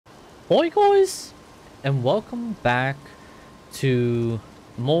Ahoy guys, and welcome back to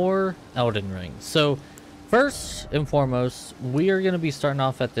more Elden Ring. So first and foremost, we are going to be starting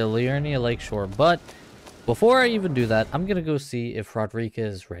off at the Liurnia Lakeshore, but before I even do that, I'm going to go see if Rodrika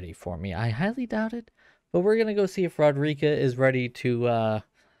is ready for me. I highly doubt it, but we're going to go see if Rodrika is ready to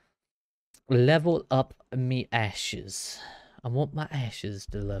level up me ashes. I want my ashes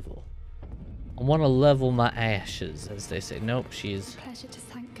to level. I want to level my ashes, as they say. Nope, she's... Pleasure to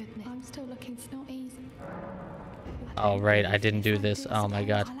thank goodness. I'm still looking. It's not easy. Oh, right, I didn't do this. Oh my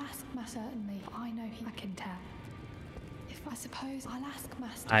god. I'll ask Master, certainly. I know I can tell. If I suppose I'll ask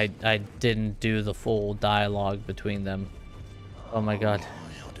Master. I didn't do the full dialogue between them. Oh my god.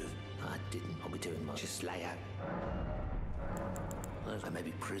 I didn't. I'll be doing much. Just lay out. I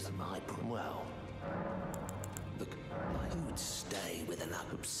maybe prison might put well. Look, who would stay with an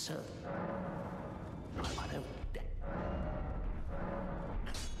absurd? I don't.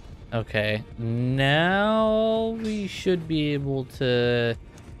 Okay, now we should be able to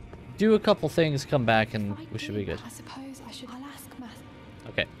do a couple things, come back, and we should be good. I suppose I should. I'll ask Master.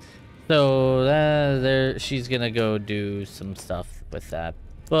 Okay, so there, she's gonna go do some stuff with that,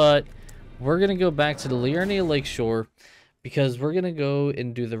 but we're gonna go back to the Liurnia Lakeshore because we're gonna go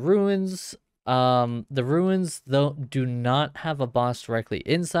and do the ruins. The ruins though do not have a boss directly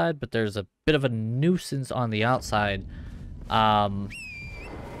inside, but there's a bit of a nuisance on the outside.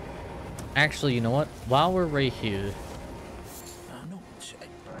 Actually, you know what? While we're right here,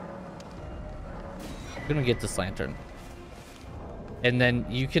 I'm gonna get this lantern. And then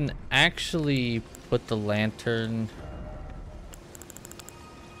you can actually put the lantern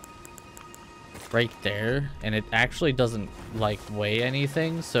right there. And it actually doesn't, like, weigh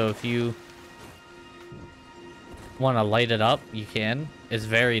anything. So if you want to light it up, you can. It's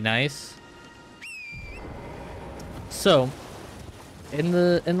very nice. So... In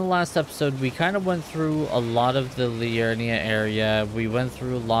the last episode, we kind of went through a lot of the Liurnia area. We went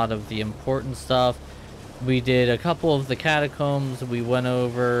through a lot of the important stuff. We did a couple of the catacombs. We went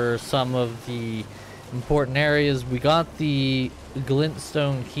over some of the important areas. We got the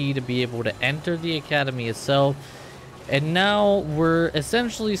glintstone key to be able to enter the academy itself. And now we're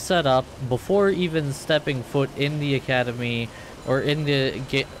essentially set up before even stepping foot in the academy or in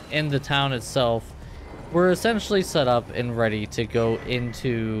the town itself. We're essentially set up and ready to go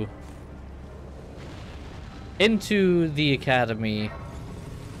into the academy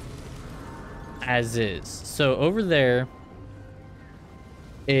as is. So over there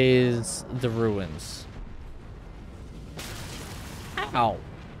is the ruins. Ow.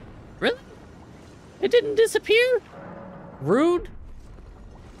 Really? It didn't disappear? Rude.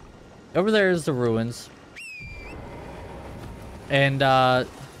 Over there is the ruins. And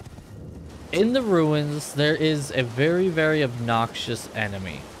in the ruins, there is a very, very obnoxious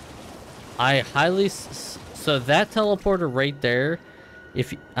enemy. I highly... So that teleporter right there,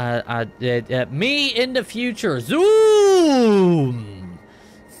 if... me in the future. Zoom!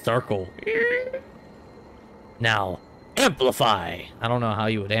 Circle. Now, amplify. I don't know how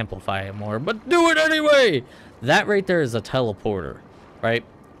you would amplify it more, but do it anyway! That right there is a teleporter, right?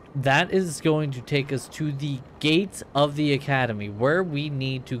 That is going to take us to the gates of the academy where we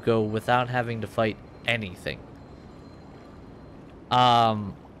need to go without having to fight anything. But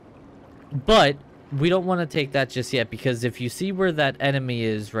we don't want to take that just yet, because if you see where that enemy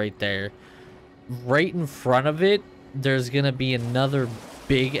is right there, right in front of it, there's going to be another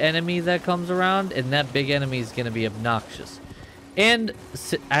big enemy that comes around, and that big enemy is going to be obnoxious. And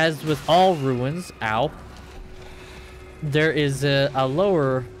as with all ruins, ow, there is a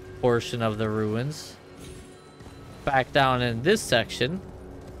lower portion of the ruins back down in this section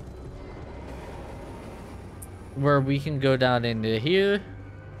where we can go down into here.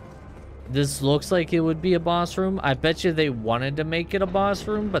 This looks like it would be a boss room. I bet you they wanted to make it a boss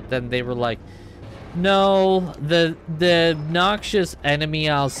room, but then they were like, no, the noxious enemy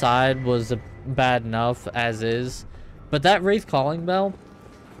outside was bad enough as is. But that Wraith Calling Bell,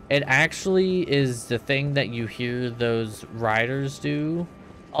 it actually is the thing that you hear those riders do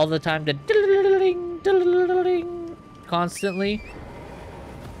all the time, the constantly.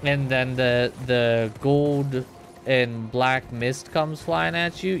 And then the gold and black mist comes flying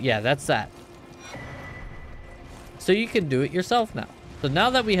at you. Yeah, that's that. So you can do it yourself now. So now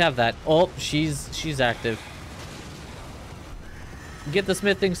that we have that, oh, she's active. Get the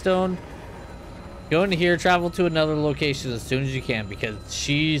smithing stone. Go into here, travel to another location as soon as you can, because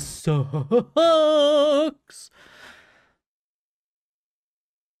she sucks.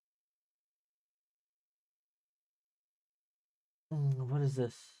 What is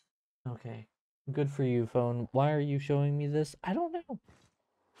this? Okay. Good for you, phone. Why are you showing me this? I don't know.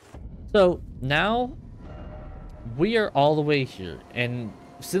 So now we are all the way here, and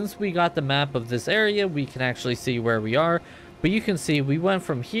since we got the map of this area, we can actually see where we are. But you can see we went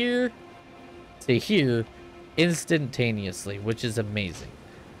from here to here instantaneously, which is amazing.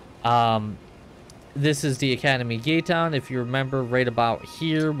 This is the Academy Gate Town. If you remember, right about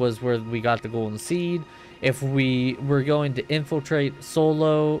here was where we got the golden seed. If we were going to infiltrate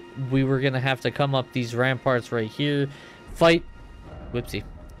solo, we were going to have to come up these ramparts right here, fight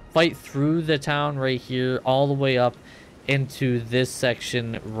through the town right here, all the way up into this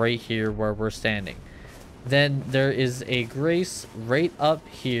section right here where we're standing. Then there is a grace right up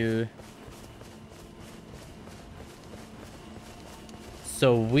here.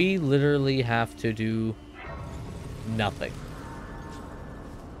 So we literally have to do nothing.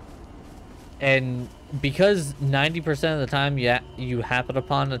 And because 90% of the time you happen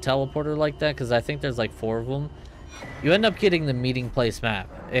upon a teleporter like that, because I think there's like 4 of them, you end up getting the meeting place map.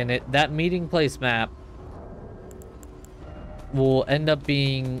 And that meeting place map will end up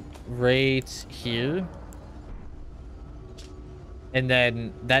being right here. And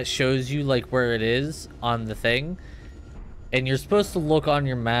then that shows you like where it is on the thing. And you're supposed to look on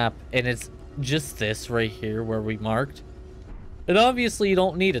your map, and it's just this right here where we marked. And obviously you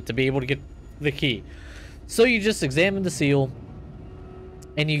don't need it to be able to get the key. So you just examine the seal,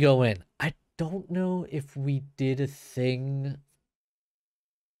 and you go in. I don't know if we did a thing.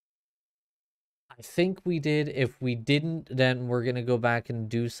 I think we did. If we didn't, then we're going to go back and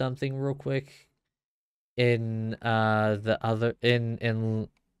do something real quick in in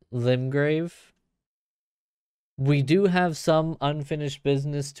Limgrave. We do have some unfinished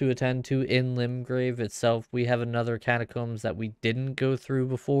business to attend to in Limgrave itself. We have another catacombs that we didn't go through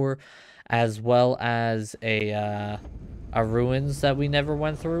before, as well as a ruins that we never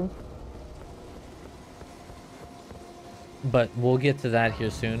went through. But we'll get to that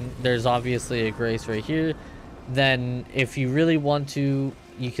here soon. There's obviously a grace right here. Then if you really want to,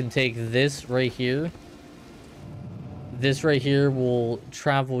 you can take this right here. This right here will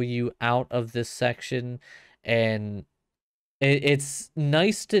travel you out of this section. And it's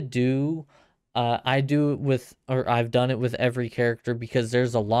nice to do. I've done it with every character because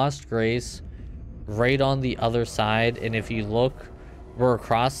there's a lost grace right on the other side. And if you look, we're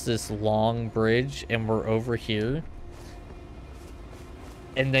across this long bridge and we're over here.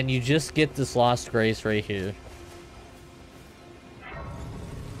 And then you just get this lost grace right here.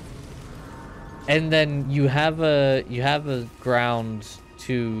 And then you have a ground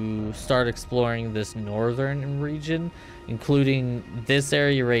to start exploring this northern region, including this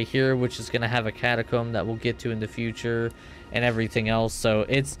area right here, which is going to have a catacomb that we'll get to in the future and everything else. So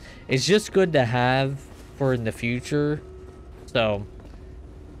it's just good to have for in the future. So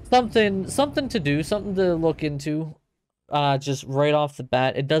something to do, something to look into, just right off the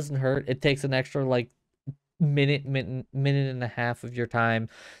bat. It doesn't hurt. It takes an extra like minute and a half of your time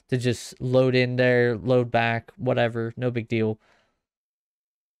to just load in there, load back, whatever, no big deal.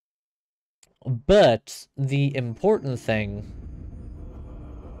 But the important thing,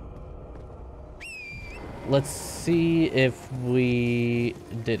 let's see if we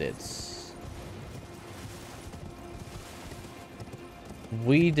did it.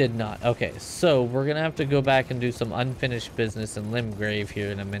 We did not. Okay, so we're gonna have to go back and do some unfinished business in Limgrave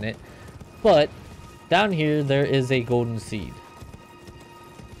here in a minute. But down here there is a golden seed.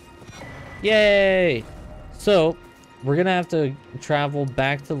 Yay! So we're gonna have to travel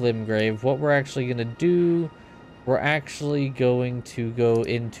back to Limgrave. What we're actually gonna do, we're actually going to go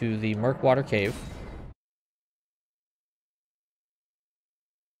into the Murkwater Cave.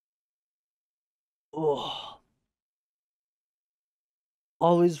 Oh.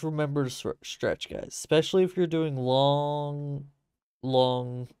 Always remember to stretch, guys. Especially if you're doing long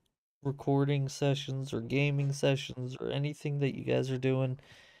recording sessions or gaming sessions or anything that you guys are doing.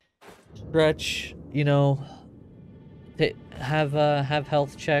 Stretch, you know. Have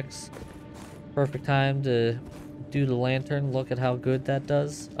health checks. Perfect time to do the lantern. Look at how good that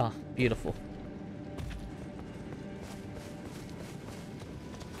does. Ah, beautiful.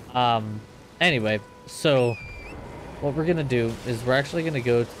 Anyway, so what we're gonna do is we're actually gonna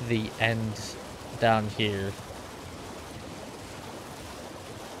go to the end down here.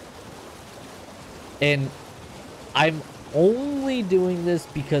 And I'm only doing this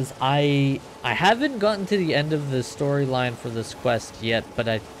because I haven't gotten to the end of the storyline for this quest yet, but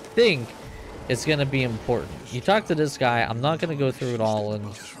I think it's gonna be important. You talk to this guy. I'm not gonna go through it all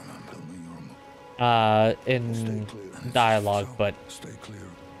in dialogue, but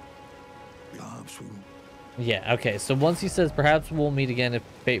yeah, okay. So once he says perhaps we'll meet again if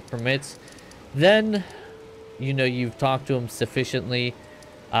fate permits, then you know you've talked to him sufficiently.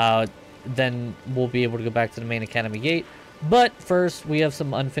 then we'll be able to go back to the main academy gate. But first, we have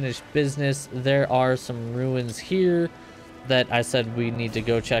some unfinished business. There are some ruins here that I said we need to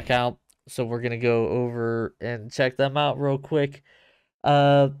go check out. So we're going to go over and check them out real quick.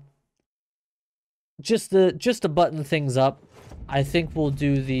 Just to button things up, I think we'll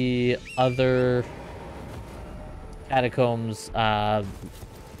do the other catacombs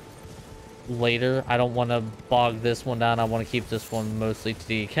later. I don't want to bog this one down. I want to keep this one mostly to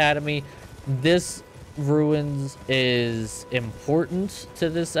the academy. This ruins is important to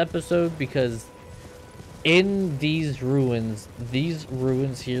this episode because in these ruins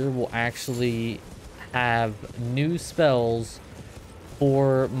here will actually have new spells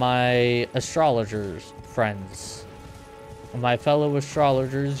for my astrologers friends. My fellow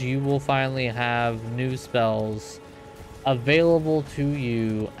astrologers, you will finally have new spells available to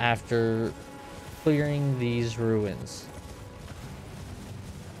you after clearing these ruins.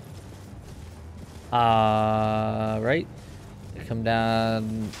 Right? Come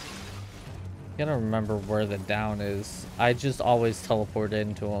down. I gotta remember where the down is. I just always teleport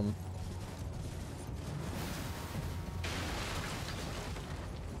into them.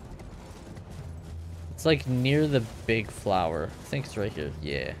 It's like near the big flower. I think it's right here.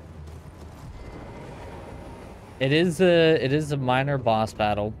 Yeah. It is a minor boss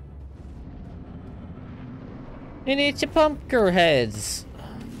battle. And it's a pumpkin heads.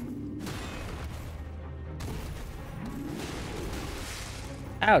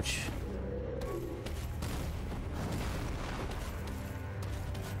 Ouch.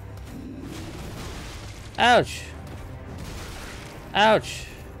 Ouch. Ouch.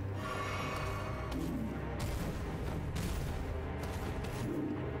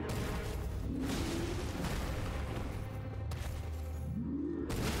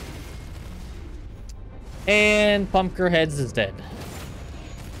 And Pumpkin Heads is dead.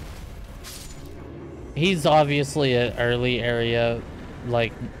 He's obviously an early area,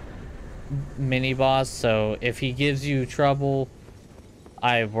 like, mini boss, so if he gives you trouble,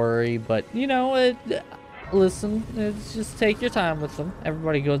 I worry, but, you know, listen, it's just take your time with them.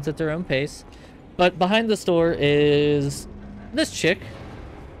 Everybody goes at their own pace. But behind the store is this chick,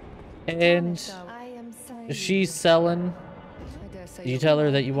 and she's selling. You tell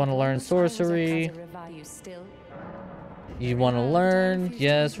her that you want to learn sorcery. You want to learn,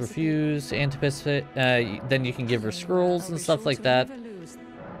 yes, refuse, anticipate, then you can give her scrolls and stuff like that.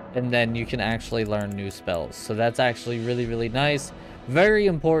 And then you can actually learn new spells. So that's actually really, really nice. Very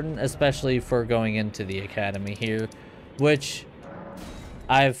important, especially for going into the academy here. Which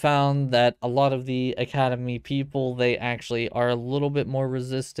I've found that a lot of the academy people, they actually are a little bit more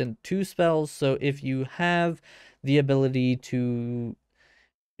resistant to spells. So if you have the ability to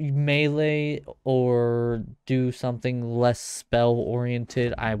melee or do something less spell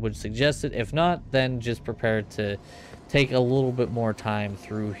oriented, I would suggest it. If not, then just prepare to take a little bit more time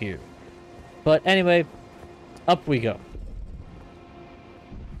through here. But anyway, up we go.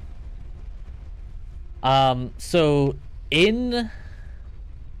 So in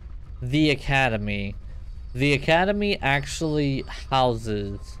the academy actually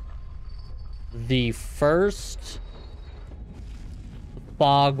houses the first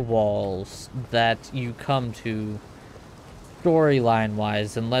fog walls that you come to storyline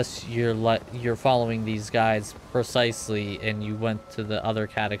wise, unless you're following these guides precisely and you went to the other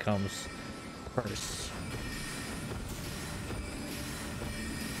catacombs first.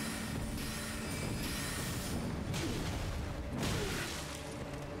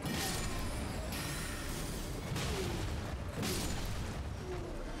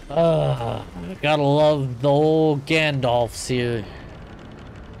 Gotta love the old Gandalfs here.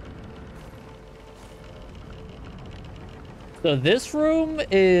 So this room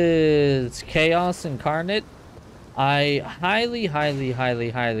is Chaos Incarnate. I highly, highly,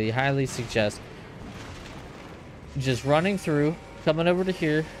 highly, highly, highly suggest just running through, coming over to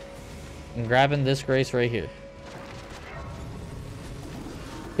here, and grabbing this grace right here.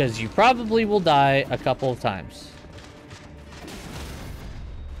 Because you probably will die a couple of times.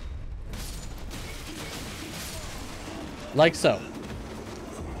 Like so.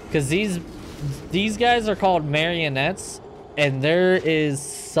 Because these guys are called marionettes. And there is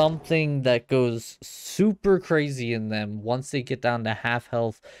something that goes super crazy in them once they get down to half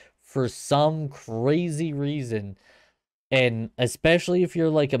health for some crazy reason. And especially if you're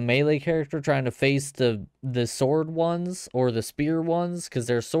like a melee character trying to face the sword ones or the spear ones, because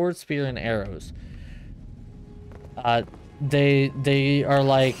they're sword, spear, and arrows. They are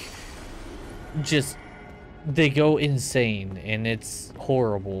like just, they go insane, and it's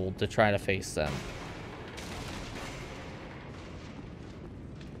horrible to try to face them.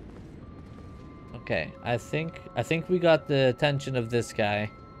 Okay, I think we got the attention of this guy.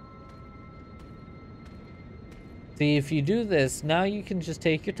 See, if you do this, now you can just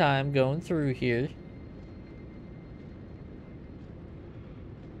take your time going through here.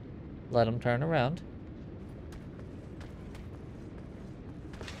 Let him turn around.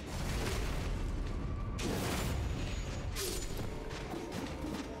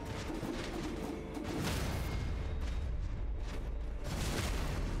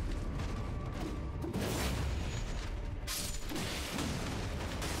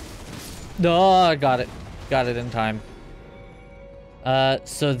 No, I got it. Got it in time.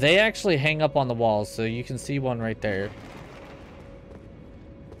 So they actually hang up on the walls, so you can see one right there.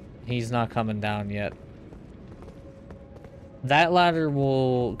 He's not coming down yet. That ladder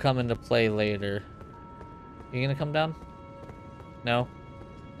will come into play later. You gonna come down? No?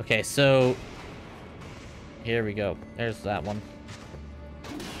 Okay, so... Here we go. There's that one.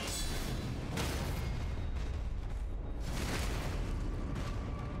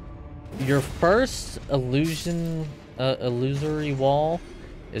 Your first illusory wall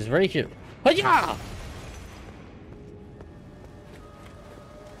is right here. Hi-ya!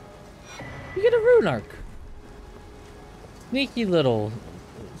 You get a rune arc. Sneaky little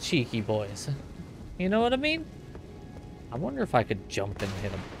cheeky boys. You know what I mean? I wonder if I could jump and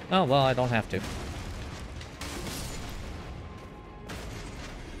hit him. Oh, well, I don't have to.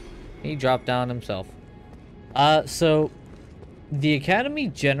 He dropped down himself. So... The Academy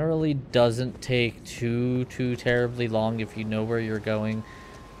generally doesn't take too terribly long if you know where you're going.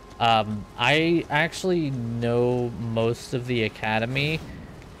 I actually know most of the Academy.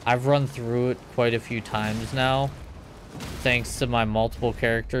 I've run through it quite a few times now, thanks to my multiple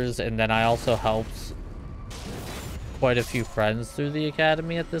characters, and then I also helped quite a few friends through the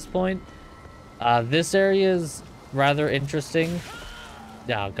Academy at this point. This area is rather interesting.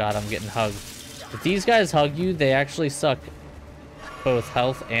 Oh god, I'm getting hugged. If these guys hug you, they actually suck both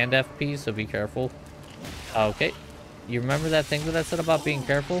health and FP, so be careful. Okay. You remember that thing that I said about being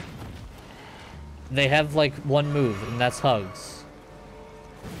careful? They have like one move, and that's hugs.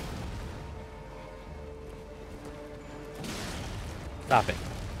 Stop it.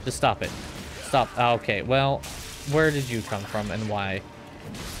 Just stop it. Stop. Okay, well, where did you come from and why?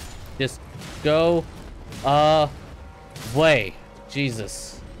 Just go way.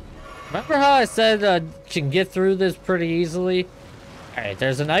 Jesus. Remember how I said can get through this pretty easily? Alright,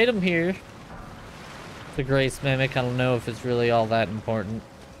 there's an item here. The Grace Mimic. I don't know if it's really all that important.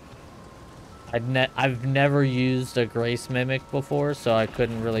 I've never used a Grace Mimic before, so I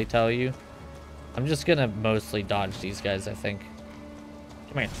couldn't really tell you. I'm just gonna mostly dodge these guys, I think.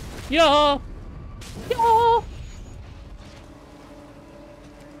 Come here. Yo! Yo!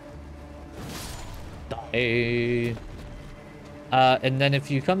 Die. And then if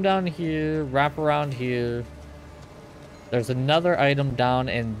you come down here, wrap around here, there's another item down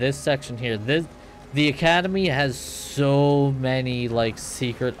in this section here. The Academy has so many, like,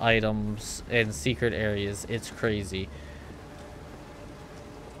 secret items and secret areas. It's crazy.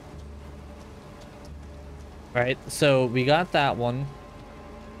 Alright, so we got that one.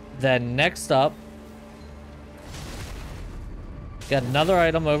 Then next up, got another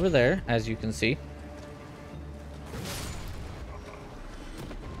item over there, as you can see.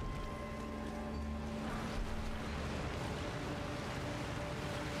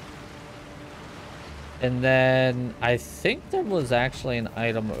 And then I think there was actually an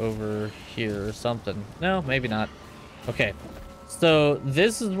item over here or something. No, maybe not. Okay. So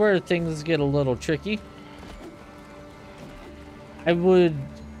this is where things get a little tricky. I would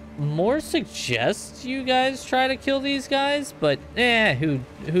more suggest you guys try to kill these guys, but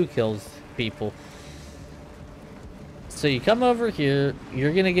who kills people? So you come over here,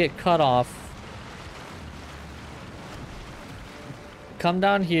 you're gonna get cut off. Come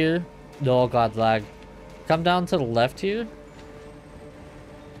down here. Oh god, lag. Come down to the left here.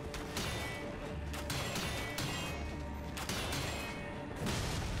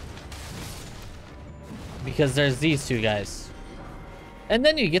 Because there's these two guys. And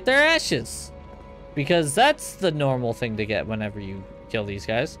then you get their ashes. Because that's the normal thing to get whenever you kill these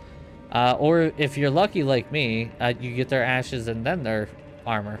guys. Or if you're lucky like me, you get their ashes and then their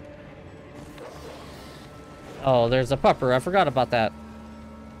armor. Oh, there's a pupper. I forgot about that.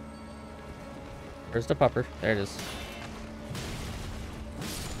 Where's the pupper? There it is.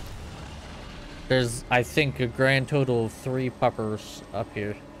 There's, I think, a grand total of 3 puppers up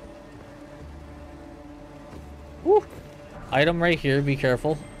here. Woo! Item right here, be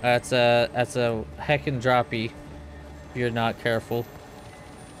careful. That's a heckin' droppy if you're not careful.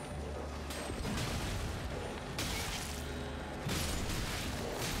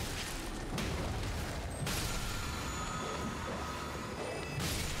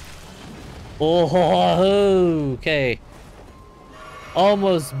 Oh, okay.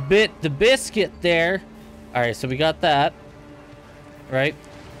 Almost bit the biscuit there. All right, so we got that. Right?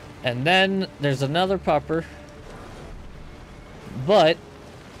 And then there's another pupper. But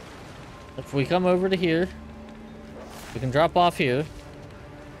if we come over to here, we can drop off here.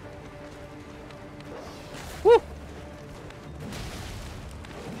 Woo!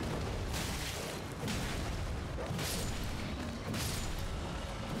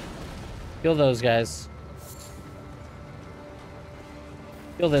 Kill those guys.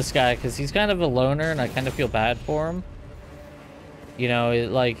 Kill this guy, because he's kind of a loner, and I kind of feel bad for him. You know,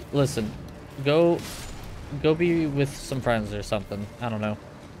 like, listen, go be with some friends or something. I don't know.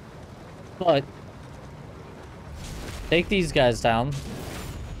 But take these guys down.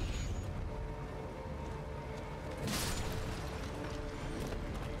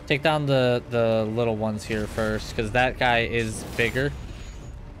 Take down the little ones here first, because that guy is bigger.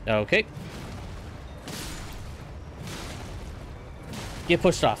 Okay. Get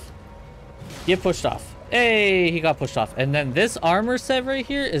pushed off. Get pushed off. Hey, he got pushed off. And then this armor set right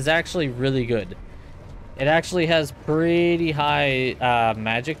here is actually really good. It actually has pretty high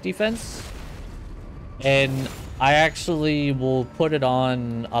magic defense. And I actually will put it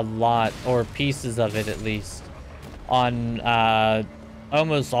on a lot, or pieces of it at least, on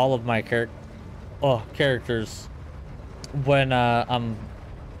almost all of my characters when I'm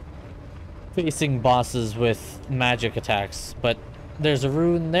facing bosses with magic attacks. But there's a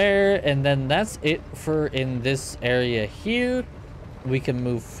rune there, and then that's it for in this area here. We can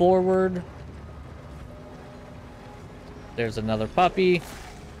move forward. There's another puppy.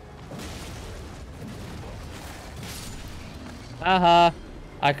 Haha,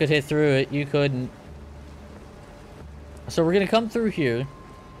 I could hit through it, you couldn't. So we're gonna come through here,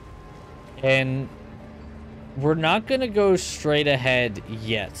 and we're not gonna go straight ahead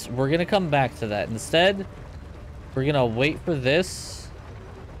yet. We're gonna come back to that. Instead, we're gonna wait for this.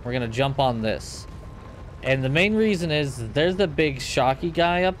 We're gonna jump on this. And the main reason is there's the big shocky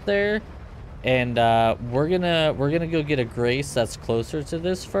guy up there, and we're gonna go get a grace that's closer to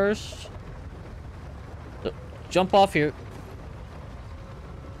this first. So, jump off here.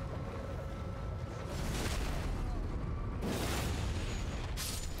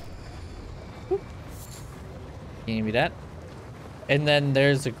 Give me that. And then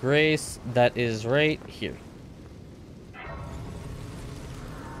there's a grace that is right here.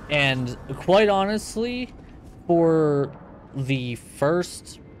 And quite honestly, for the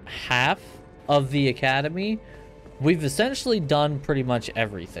first half of the academy, we've essentially done pretty much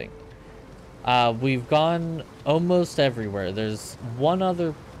everything. We've gone almost everywhere. There's one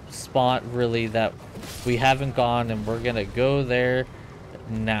other spot really that we haven't gone, and we're gonna go there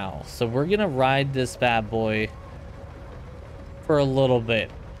now. So we're gonna ride this bad boy for a little bit.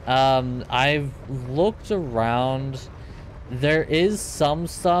 I've looked around. There is some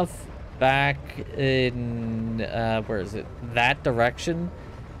stuff back in where is it, that direction,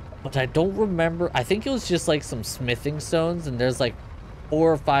 but I don't remember. I think it was just like some smithing stones, and there's like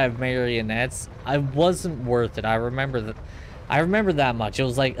 4 or 5 marionettes. I wasn't worth it. I remember that much. It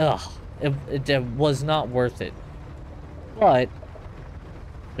was like, ugh, it was not worth it. But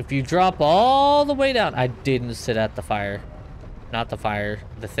if you drop all the way down, I didn't sit at the fire. Not the fire,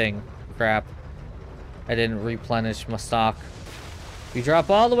 the thing. Crap. I didn't replenish my stock. If you drop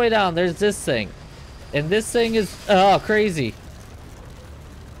all the way down, there's this thing. And this thing is, oh, crazy.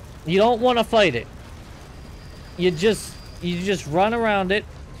 You don't want to fight it. You just run around it,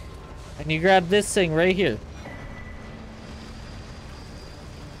 and you grab this thing right here.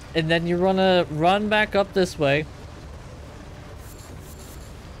 And then you run back up this way.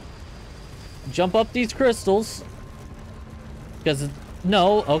 Jump up these crystals. Because,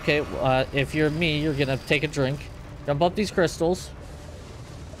 no, okay, if you're me, you're gonna take a drink. Jump up these crystals.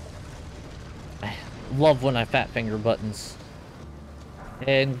 I love when I fat finger buttons.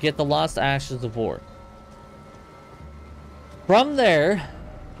 And get the Lost Ashes of War. From there,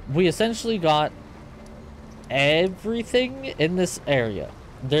 we essentially got everything in this area.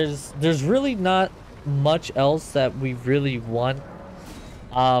 There's really not much else that we really want.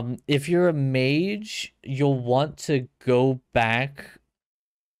 If you're a mage, you'll want to go back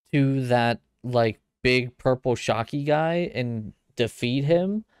to that like big purple shocky guy and defeat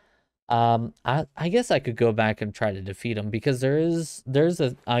him. I guess I could go back and try to defeat him, because there's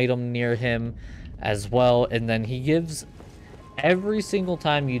an item near him as well, and then he gives, every single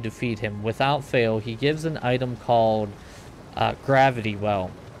time you defeat him without fail, he gives an item called Gravity Well.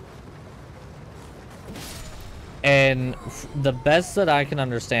 And the best that I can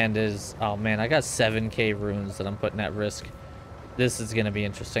understand is, oh man, I got 7k runes that I'm putting at risk. This is gonna be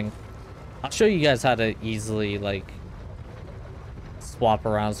interesting. I'll show you guys how to easily, like, swap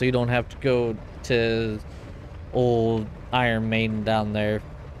around so you don't have to go to old Iron Maiden down there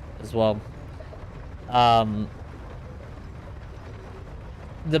as well.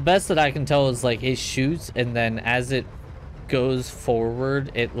 The best that I can tell is, like, it shoots, and then as it goes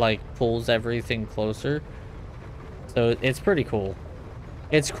forward, it, like, pulls everything closer. So it's pretty cool.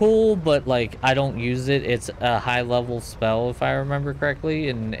 It's cool, but, like, I don't use it. It's a high-level spell, if I remember correctly,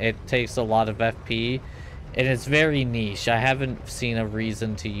 and it takes a lot of FP, and it's very niche. I haven't seen a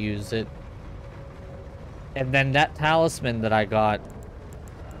reason to use it. And then that talisman that I got,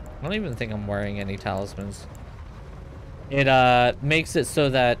 I don't even think I'm wearing any talismans. It makes it so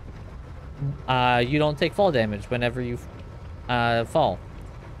that you don't take fall damage whenever you fall,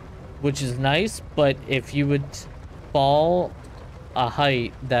 which is nice. But if you would fall a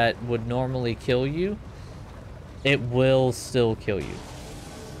height that would normally kill you, it will still kill you.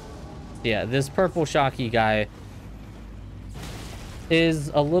 Yeah, this purple shocky guy is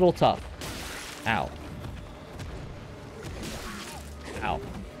a little tough. Ow. Ow.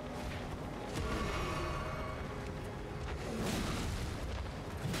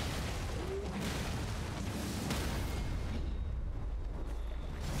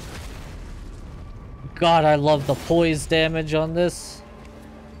 God, I love the poise damage on this.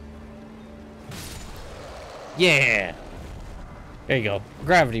 Yeah. There you go.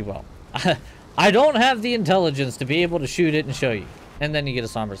 Gravity well. I don't have the intelligence to be able to shoot it and show you. And then you get a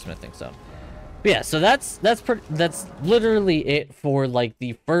somber smithing stone. But yeah, so that's literally it for, like,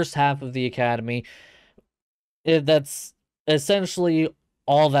 the first half of the academy. That's essentially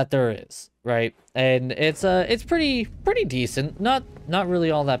all that there is, right? And it's pretty decent. Not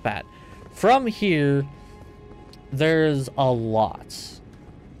really all that bad. From here, there's a lot.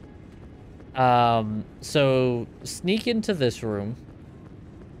 So sneak into this room.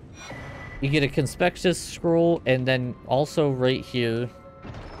 You get a conspectus scroll, and then also right here,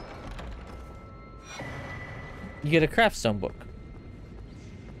 you get a craftstone book.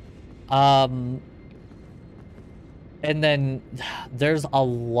 And then there's a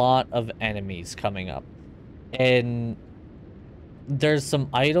lot of enemies coming up. And there's some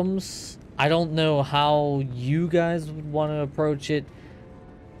items. I don't know how you guys would want to approach it.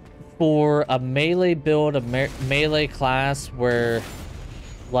 For a melee build, a melee class where,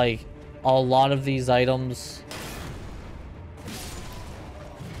 like, a lot of these items,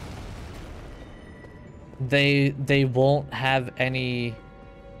 they won't have any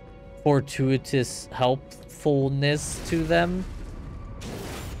fortuitous helpfulness to them.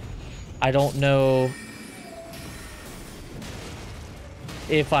 I don't know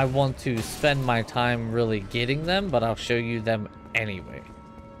if I want to spend my time really getting them, but I'll show you them anyway.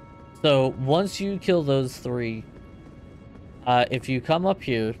 So once you kill those three, if you come up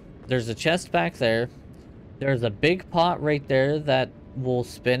here, there's a chest back there. There's a big pot right there that will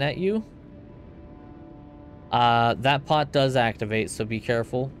spin at you. That pot does activate, so be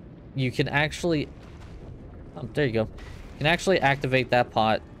careful. You can actually... Oh, there you go. You can actually activate that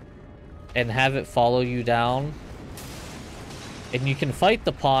pot and have it follow you down. And you can fight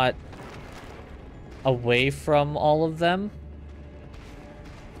the pot away from all of them,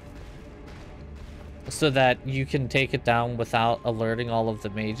 so that you can take it down without alerting all of the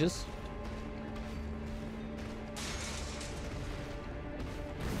mages.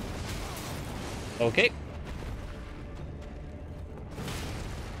 Okay.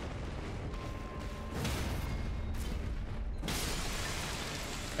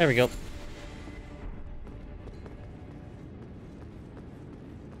 There we go.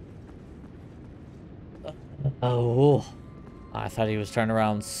 Oh, I thought he was turned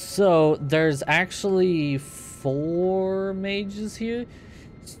around. So there's actually 4 mages here.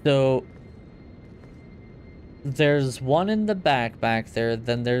 So there's one in the back there,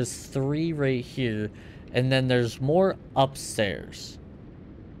 then there's 3 right here, and then there's more upstairs.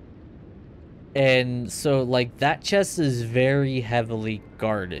 And so, like, that chest is very heavily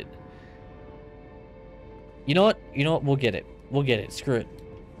guarded. You know what? You know what? We'll get it. We'll get it. Screw it.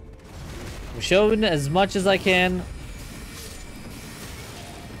 I'm showing as much as I can.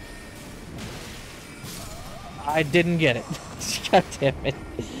 I didn't get it. God damn it.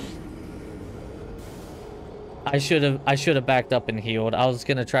 I should have backed up and healed. I was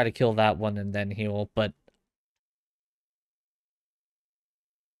gonna try to kill that one and then heal, but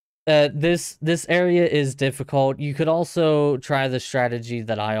this area is difficult. You could also try the strategy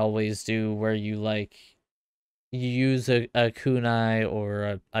that I always do, where you use a kunai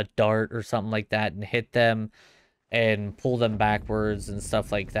or a dart or something like that and hit them and pull them backwards and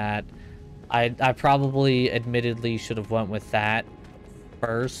stuff like that. I probably admittedly should have went with that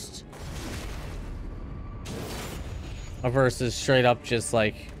first, versus straight up just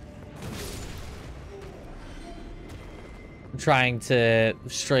like trying to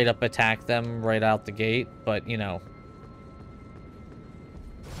straight up attack them right out the gate, but you know.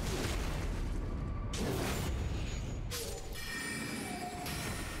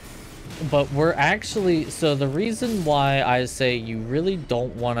 But we're actually, so the reason why I say you really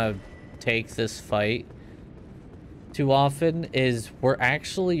don't want to take this fight too often is we're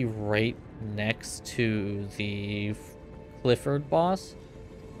actually right next to the Clifford boss.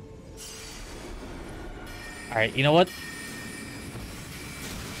 All right, you know what?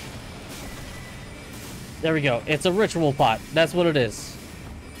 There we go. It's a ritual pot. That's what it is.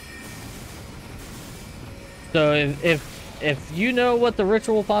 So if you know what the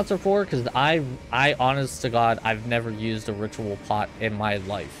ritual pots are for, because I honest to God, I've never used a ritual pot in my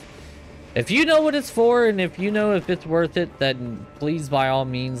life. If you know what it's for, and if you know if it's worth it, then please, by all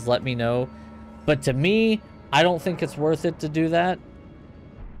means, let me know. But to me, I don't think it's worth it to do that.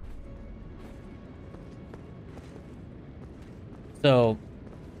 So,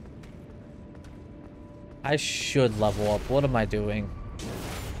 I should level up. What am I doing?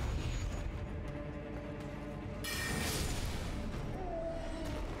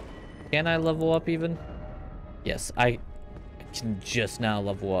 Can I level up even? Yes, I can just now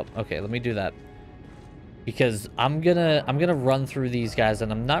level up. Okay, let me do that. Because I'm gonna run through these guys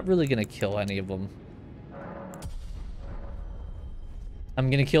and I'm not really gonna kill any of them. I'm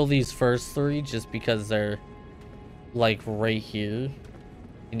gonna kill these first three just because they're like right here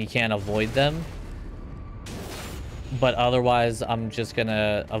and you can't avoid them. But otherwise, I'm just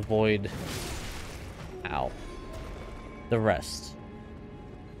gonna avoid the rest.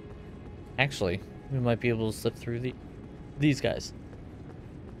 Actually, we might be able to slip through these guys.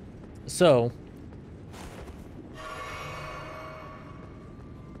 So,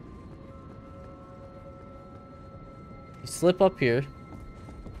 you slip up here,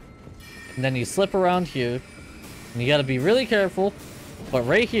 and then you slip around here, and you gotta be really careful, but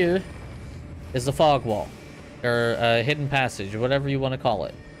right here is the fog wall, or a hidden passage, whatever you want to call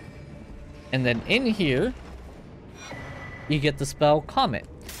it. And then in here, you get the spell Comet,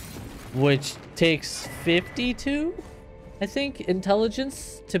 which takes 52, I think,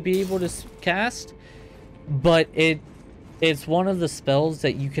 intelligence to be able to cast. But it's one of the spells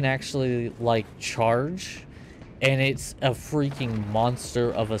that you can actually, like, charge. And it's a freaking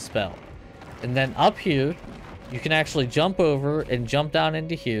monster of a spell. And then up here, you can actually jump over and jump down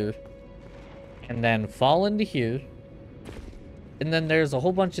into here. And then fall into here. And then there's a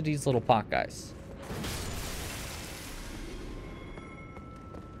whole bunch of these little pot guys.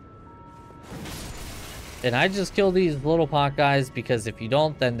 And I just kill these little pot guys because if you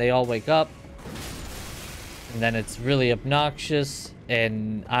don't, then they all wake up. And then it's really obnoxious.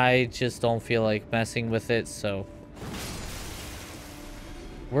 And I just don't feel like messing with it, so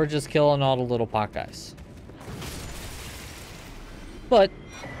we're just killing all the little pot guys. But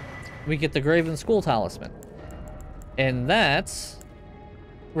we get the Graven School Talisman. And that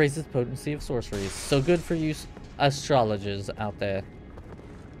raises potency of sorceries. So good for you astrologers out there.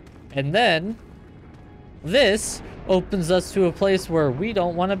 And then this opens us to a place where we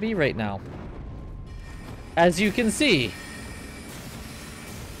don't want to be right now. As you can see.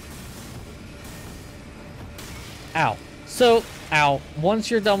 Ow. So, ow.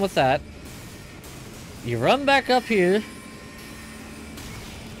 Once you're done with that, you run back up here.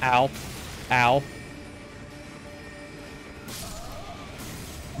 Ow. Ow.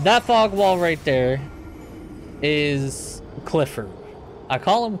 That fog wall right there is Clifford. I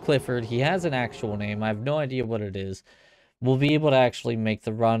call him Clifford. He has an actual name. I have no idea what it is. We'll be able to actually make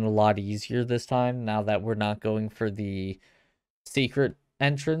the run a lot easier this time, now that we're not going for the secret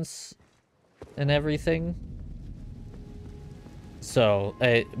entrance and everything. So,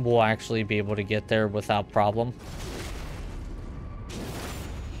 we'll actually be able to get there without problem.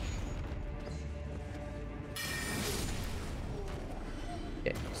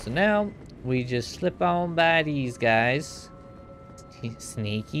 Okay, so now we just slip on by these guys.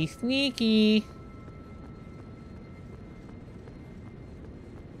 Sneaky, sneaky.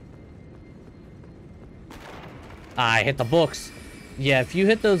 I hit the books. Yeah, if you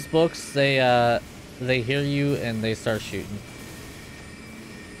hit those books, they hear you and they start shooting.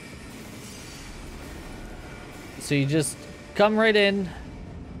 So you just come right in,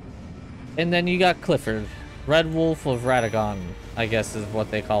 and then you got Clifford, Red Wolf of Radagon, I guess is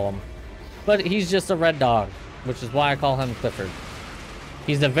what they call him. But he's just a red dog, which is why I call him Clifford.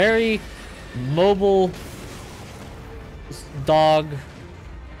 He's a very mobile dog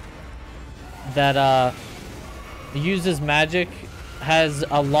that uses magic, has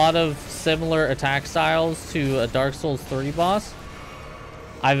a lot of similar attack styles to a Dark Souls 3 boss.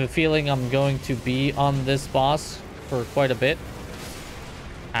 I have a feeling I'm going to be on this boss for quite a bit.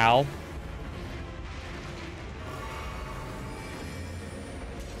 Ow.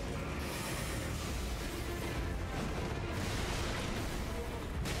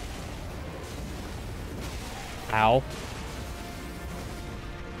 Ow.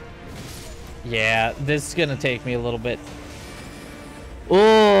 Yeah, this is gonna take me a little bit.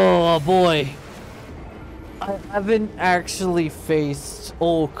 Oh boy. I haven't actually faced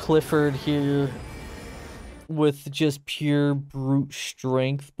old Clifford here with just pure brute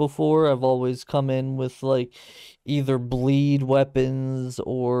strength before. I've always come in with like either bleed weapons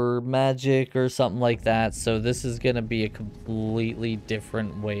or magic or something like that. So this is gonna be a completely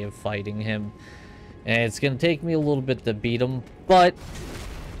different way of fighting him. And it's gonna take me a little bit to beat him, but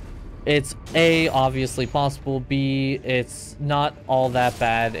it's A, obviously possible, B, it's not all that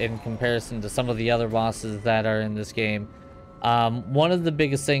bad in comparison to some of the other bosses that are in this game. One of the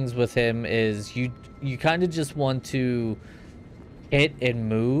biggest things with him is you kind of just want to hit and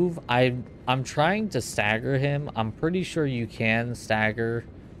move. I'm trying to stagger him. I'm pretty sure you can stagger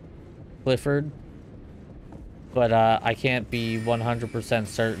Clifford, but I can't be 100%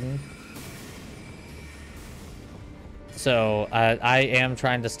 certain. So I am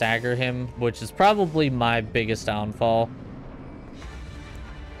trying to stagger him, which is probably my biggest downfall.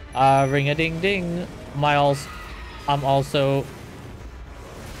 Ring-a-ding-ding. I'm also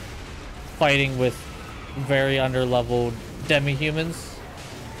fighting with very underleveled demi-humans.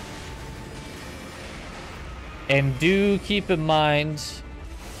 And do keep in mind,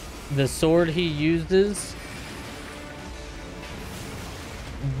 the sword he uses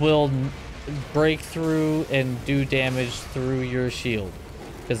will break through and do damage through your shield,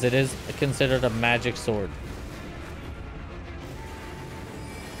 because it is considered a magic sword.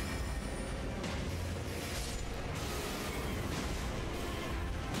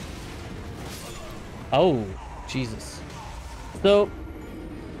 Oh, Jesus. So,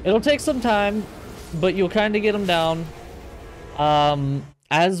 it'll take some time, but you'll kind of get them down.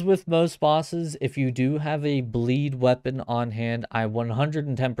 As with most bosses, if you do have a bleed weapon on hand, I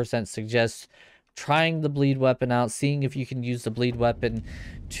 110% suggest trying the bleed weapon out, seeing if you can use the bleed weapon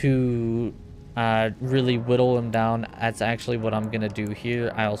to really whittle him down. That's actually what I'm going to do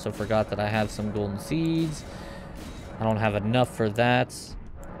here. I also forgot that I have some golden seeds. I don't have enough for that,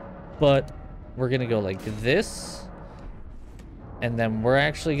 but we're going to go like this, and then we're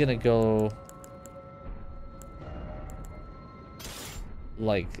actually going to go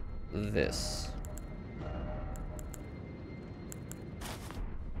like this.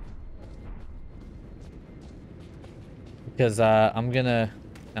 Because I'm gonna...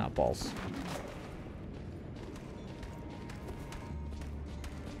 not balls.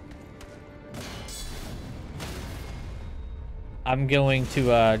 I'm going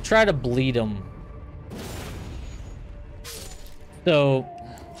to try to bleed him. So,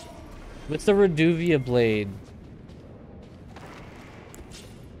 with the Reduvia blade...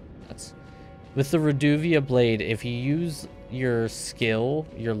 with the Reduvia blade, if you use your skill,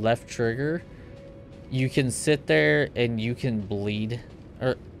 your left trigger, you can sit there and you can bleed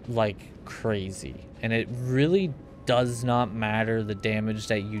like crazy. And it really does not matter the damage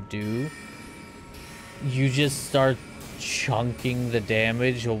that you do. You just start chunking the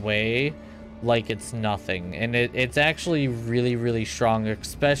damage away like it's nothing. And it's actually really, really strong,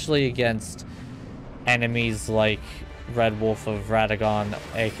 especially against enemies like Red Wolf of Radagon,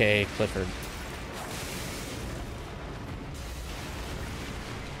 aka Clifford.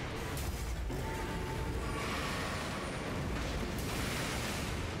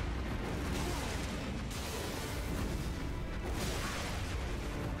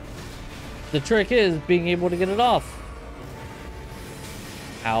 The trick is being able to get it off.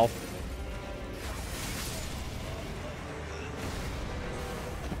 Ow.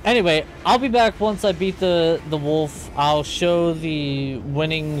 Anyway, I'll be back once I beat the wolf. I'll show the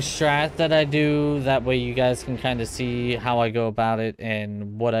winning strat that I do. That way you guys can kind of see how I go about it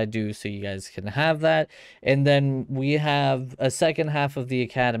and what I do, so you guys can have that. And then we have a second half of the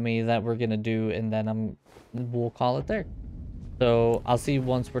academy that we're going to do, and then we'll call it there. So I'll see you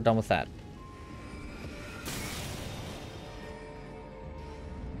once we're done with that.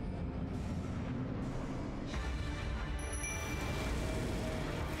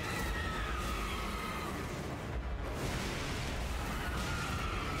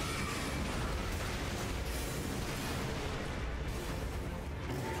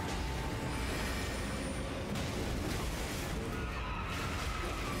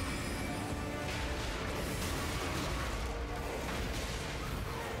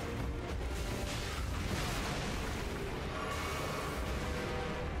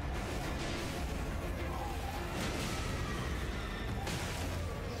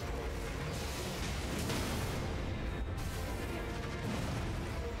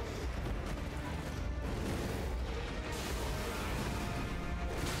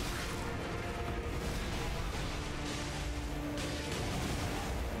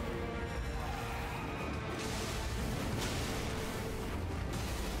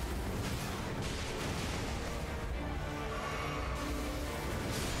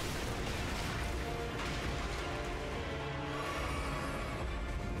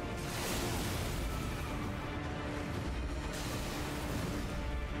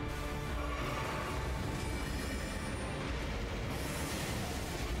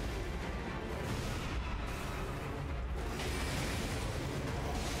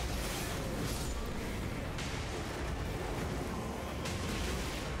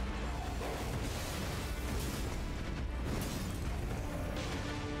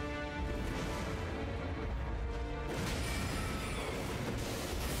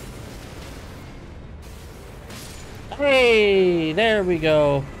 Hey, there we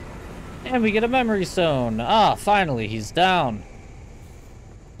go. And we get a memory stone. Ah, finally, he's down.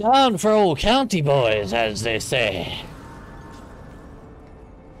 Down for old county boys, as they say.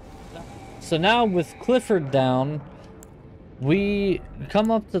 So now with Clifford down, we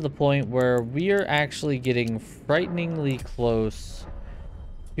come up to the point where we are actually getting frighteningly close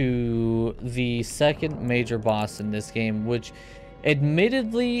to the second major boss in this game, which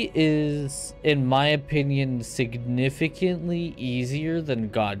admittedly is, in my opinion, significantly easier than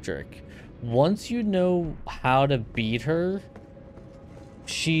Godric. Once you know how to beat her,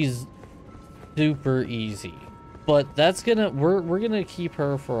 she's super easy. But that's gonna, we're gonna keep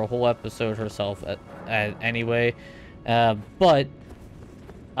her for a whole episode herself anyway. But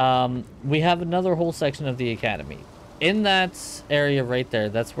we have another whole section of the academy. In that area right there,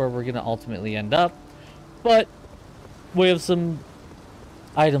 that's where we're gonna ultimately end up. But we have some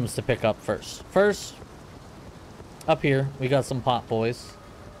items to pick up first. First, up here, we got some pot boys.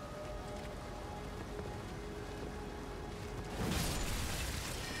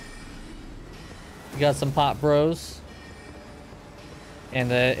 We got some pot bros.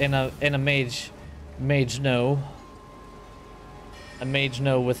 And in a mage no. A mage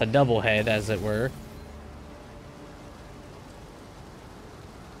no with a double head, as it were.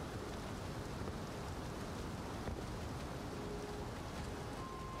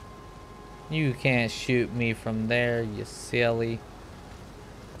 You can't shoot me from there, you silly.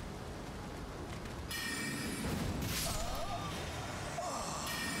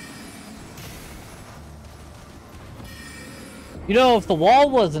 You know, if the wall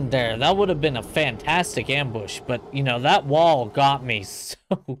wasn't there, that would have been a fantastic ambush. But, you know, that wall got me so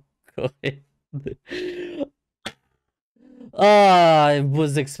good. I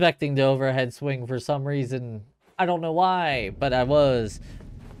was expecting the overhead swing for some reason. I don't know why, but I was.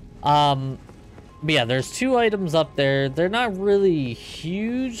 But yeah, there's two items up there. They're not really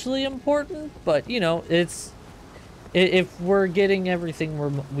hugely important, but, you know, it's... If we're getting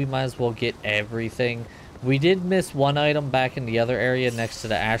everything, we might as well get everything. We did miss one item back in the other area next to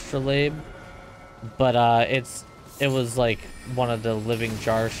the astrolabe, but it was like one of the living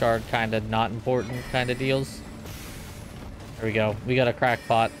jar shard kind of not important kind of deals. There we go. We got a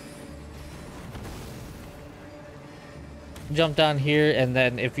crackpot. Jump down here, and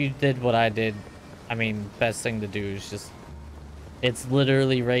then if you did what I did, I mean, best thing to do is just, it's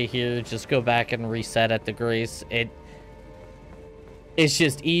literally right here. Just go back and reset at the grace. It's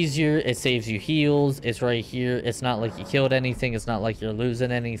just easier. It saves you heals. It's right here. It's not like you killed anything. It's not like you're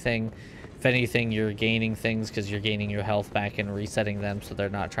losing anything. If anything, you're gaining things because you're gaining your health back and resetting them so they're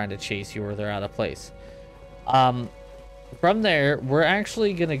not trying to chase you or they're out of place. From there, we're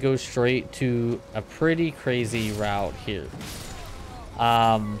actually going to go straight to a pretty crazy route here.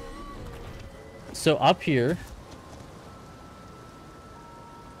 So up here,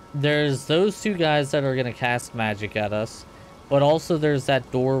 there's those two guys that are going to cast magic at us. But also there's that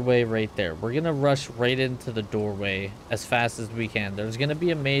doorway right there. We're going to rush right into the doorway as fast as we can. There's going to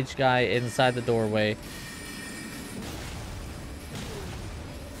be a mage guy inside the doorway.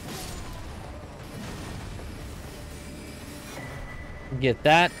 Get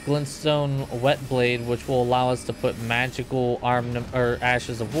that glintstone wet blade, which will allow us to put magical or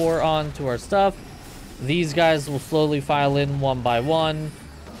ashes of war onto our stuff. These guys will slowly file in one by one.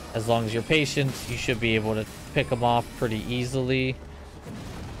 As long as you're patient, you should be able to pick them off pretty easily.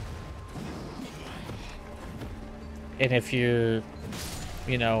 And if you're,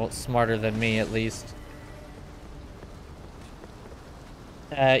 you know, smarter than me at least,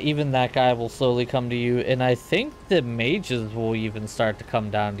 even that guy will slowly come to you. And I think the mages will even start to come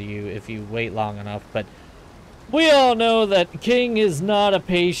down to you if you wait long enough. But we all know that King is not a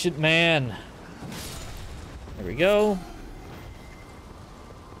patient man. There we go.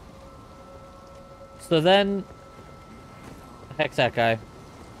 So then, hex that guy.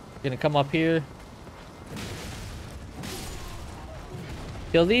 Gonna come up here.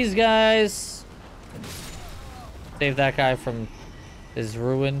 Kill these guys. Save that guy from his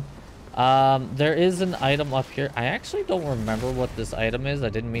ruin. There is an item up here. I actually don't remember what this item is. I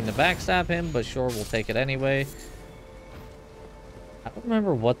didn't mean to backstab him, but sure, we'll take it anyway. I don't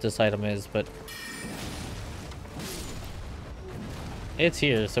remember what this item is, but it's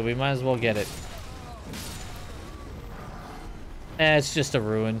here, so we might as well get it. It's just a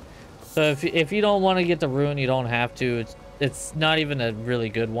ruin. So if you don't want to get the ruin, you don't have to. It's not even a really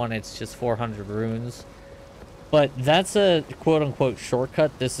good one. It's just 400 runes. But that's a quote-unquote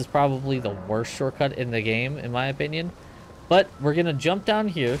shortcut. This is probably the worst shortcut in the game, in my opinion. But we're going to jump down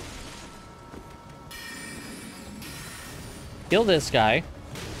here. Kill this guy.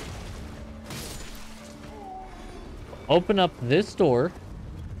 open up this door,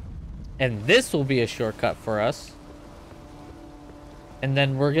 and this will be a shortcut for us. And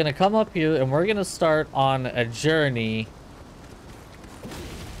then we're gonna come up here and we're gonna start on a journey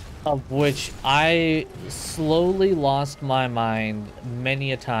of which I slowly lost my mind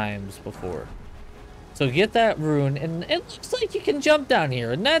many a times before. So get that rune, and it looks like you can jump down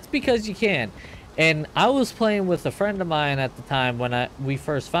here, and that's because you can. And I was playing with a friend of mine at the time when we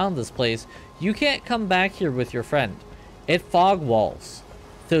first found this place. You can't come back here with your friend. It fog walls.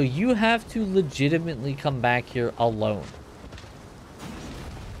 So you have to legitimately come back here alone.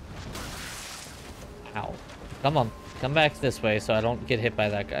 Ow. Come on. Come back this way so I don't get hit by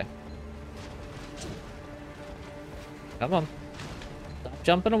that guy. Come on. Stop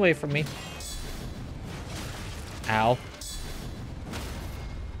jumping away from me. Ow.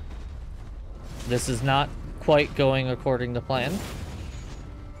 This is not quite going according to plan.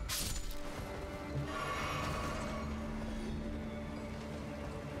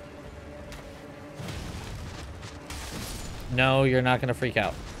 No, you're not gonna freak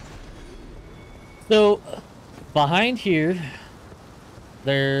out. So, behind here,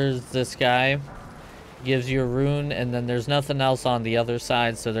 there's this guy. Gives you a rune, and then there's nothing else on the other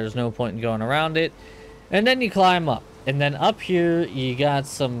side, so there's no point in going around it. And then you climb up. And then up here, you got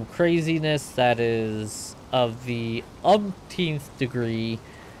some craziness that is of the umpteenth degree.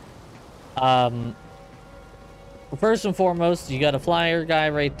 First and foremost, you got a flyer guy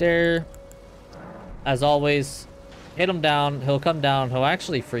right there. As always, hit him down. He'll come down. He'll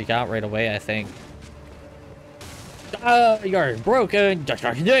actually freak out right away, I think. You're broken.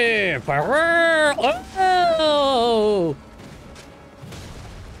 Oh!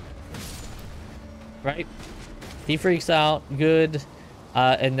 Right? He freaks out. Good.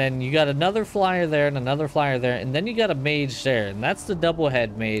 And then you got another flyer there and another flyer there. And then you got a mage there. And that's the double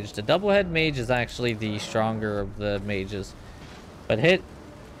head mage. The double head mage is actually the stronger of the mages. But hit.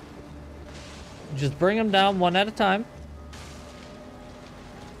 Just bring them down one at a time.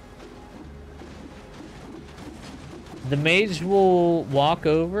 The mage will walk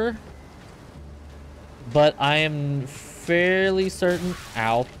over, but I am fairly certain...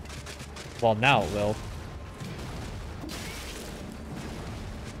 Ow. Well, now it will.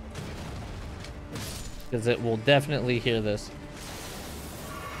 Because it will definitely hear this.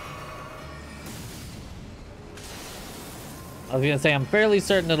 I was going to say, I'm fairly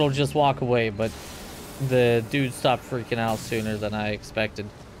certain it'll just walk away, but the dude stopped freaking out sooner than I expected.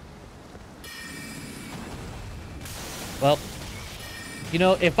 Well, you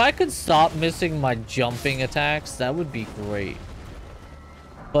know, if I could stop missing my jumping attacks, that would be great.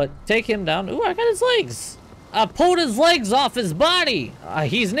 But take him down. Ooh, I got his legs. I pulled his legs off his body.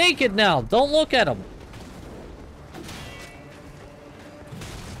 He's naked now. Don't look at him.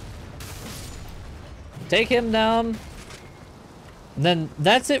 Take him down. And then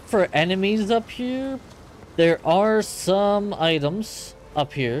that's it for enemies up here. There are some items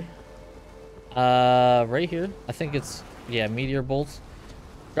up here. Right here. I think it's... Yeah, meteor bolts.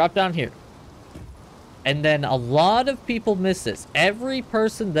 Drop down here. And then a lot of people miss this. Every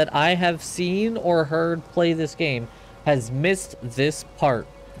person that I have seen or heard play this game has missed this part.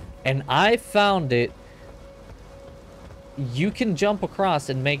 And I found it. You can jump across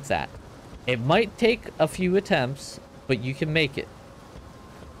and make that. It might take a few attempts, but you can make it.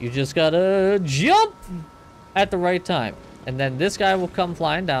 You just gotta jump at the right time. And then this guy will come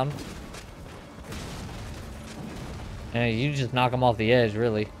flying down. And you just knock him off the edge,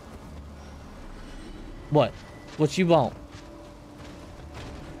 really. What? What you want?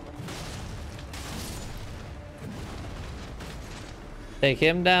 Take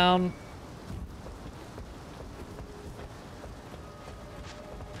him down.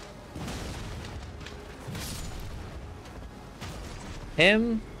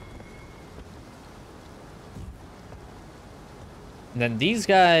 Him. And then these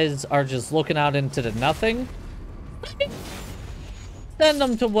guys are just looking out into the nothing. Send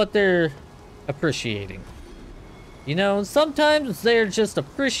them to what they're appreciating. You know, sometimes they're just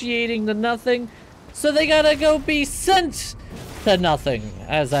appreciating the nothing, so they gotta go be sent to nothing,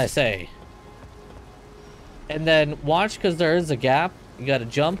 as I say. And then watch, because there is a gap. You gotta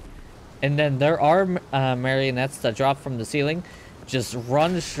jump. And then there are marionettes that drop from the ceiling. Just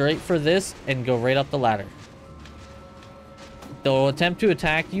run straight for this and go right up the ladder. They'll attempt to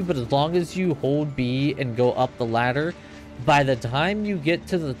attack you, but as long as you hold B and go up the ladder, by the time you get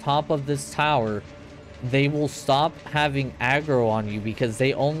to the top of this tower, they will stop having aggro on you because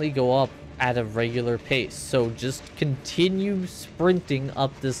they only go up at a regular pace. So just continue sprinting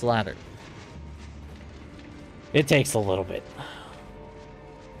up this ladder. It takes a little bit.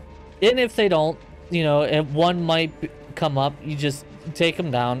 And if they don't, you know, one might come up, you just take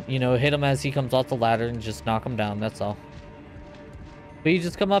him down, you know, hit him as he comes off the ladder and just knock him down, that's all. But you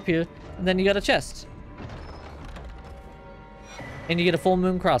just come up here, and then you got a chest. And you get a full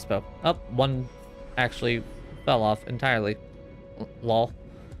moon crossbow. Oh, one actually fell off entirely. Lol.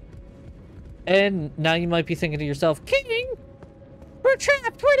 And now you might be thinking to yourself, King! We're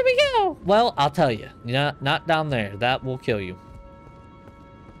trapped! Where do we go? Well, I'll tell you. Not down there. That will kill you.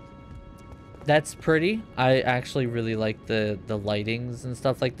 That's pretty. I actually really like the lightings and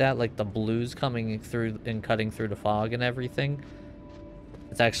stuff like that. Like the blues coming through and cutting through the fog and everything.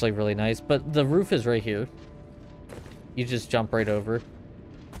 It's actually really nice. But the roof is right here. You just jump right over.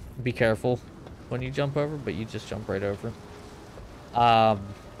 Be careful when you jump over, but you just jump right over.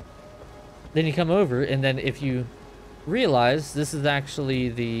 Then you come over, and then if you realize this is actually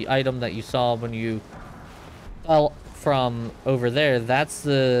the item that you saw when you fell from over there, that's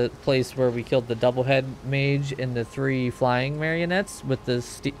the place where we killed the double head mage and the 3 flying marionettes with the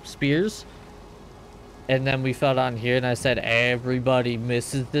spears. And then we fell down here, and I said everybody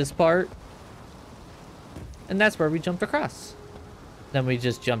misses this part, and that's where we jumped across. Then we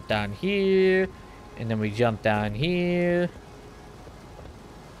just jumped down here, and then we jumped down here,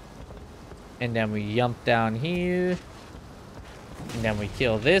 and then we jump down here, and then we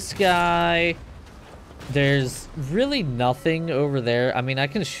kill this guy. There's really nothing over there. I mean, I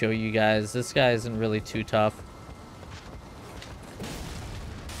can show you guys. This guy isn't really too tough.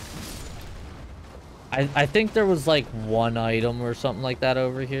 I think there was like 1 item or something like that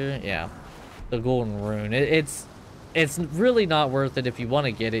over here. Yeah, the golden rune. It's really not worth it. If you want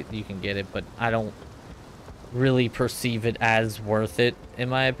to get it, you can get it, but I don't really perceive it as worth it, in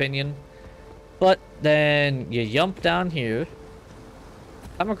my opinion. But then you jump down here,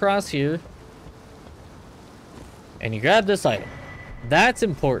 come across here, and you grab this item. That's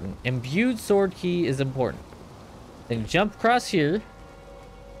important. Imbued sword key is important. Then you jump across here,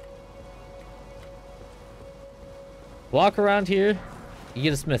 walk around here, you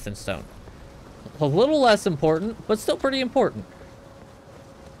get a smithing stone. A little less important, but still pretty important.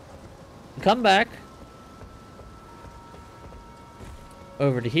 Come back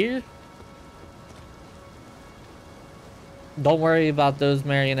over to here. Don't worry about those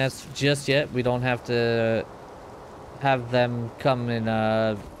marionettes just yet. We don't have to have them come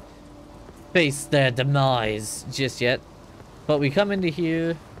and face their demise just yet. But we come into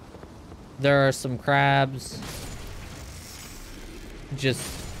here. There are some crabs. Just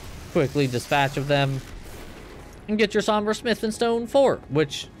quickly dispatch of them and get your somber smithing stone 4,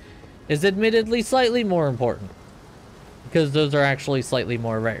 which is admittedly slightly more important because those are actually slightly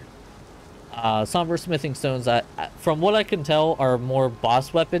more rare. Somber smithing stones, from what I can tell, are more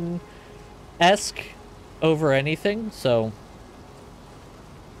boss weapon-esque over anything, so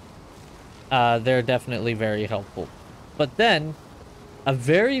they're definitely very helpful. But then, a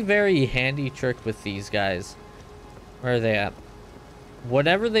very, very handy trick with these guys, where are they at?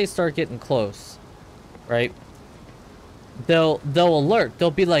 Whenever they start getting close, right, they'll alert. They'll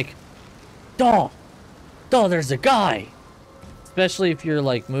be like, "Duh, there's a guy." Especially if you're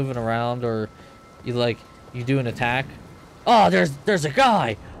like moving around or you do an attack. Oh, there's a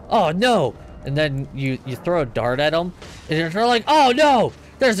guy. Oh no! And then you throw a dart at them, and they're like, "Oh no,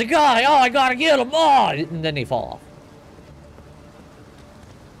 there's a guy. Oh, I gotta get him on!" And then they fall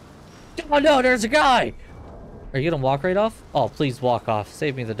off. Oh no, there's a guy. Are you gonna walk right off? Oh, please walk off.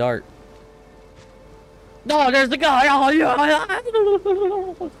 Save me the dart. No, there's the guy. Oh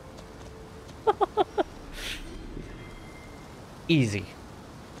yeah. Easy.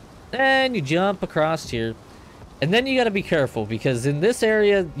 Then you jump across here. And then you gotta be careful because in this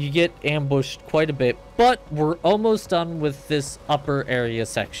area you get ambushed quite a bit. But we're almost done with this upper area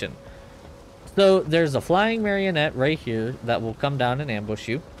section. So there's a flying marionette right here that will come down and ambush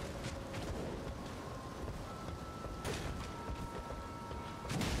you.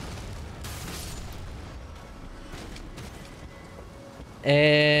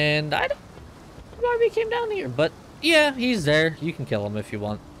 And I don't know why we came down here, but yeah, he's there. You can kill him if you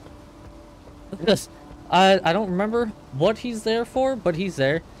want. I don't remember what he's there for, but he's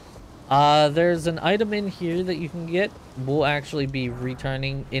there. There's an item in here that you can get. We'll actually be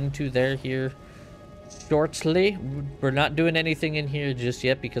returning into there here shortly. We're not doing anything in here just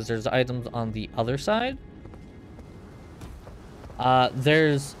yet because there's items on the other side.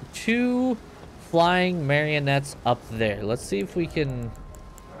 There's 2 flying marionettes up there. Let's see if we can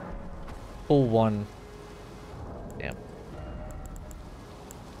pull one. Damn.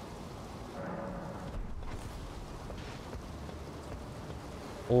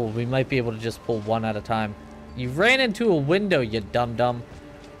 Oh, we might be able to just pull one at a time. You ran into a window, you dum-dum.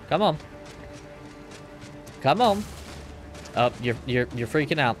 Come on. Come on. Oh, you're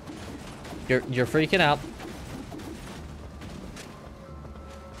freaking out. You're freaking out.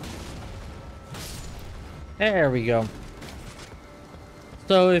 There we go.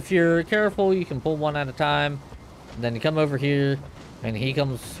 So if you're careful, you can pull one at a time. And then you come over here, and he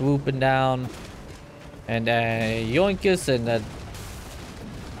comes swooping down. And yoinkus, and well,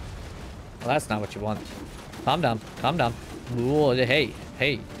 that's not what you want. Calm down, calm down. Ooh, hey,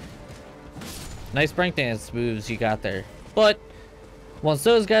 hey. Nice breakdance moves you got there. But once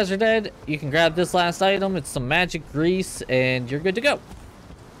those guys are dead, you can grab this last item. It's some magic grease, and you're good to go.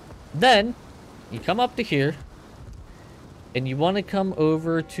 Then you come up to here, and you want to come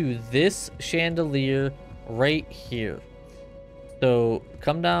over to this chandelier right here. So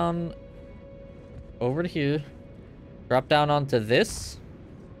come down over to here, drop down onto this,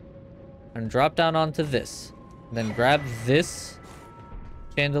 and drop down onto this. Then grab this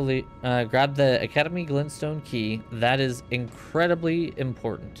chandelier, grab the Academy glintstone key. That is incredibly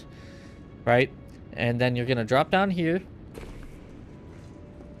important, right? And then you're gonna drop down here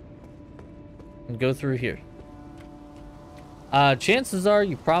and go through here. Chances are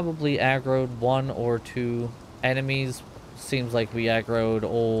you probably aggroed 1 or 2 enemies. Seems like we aggroed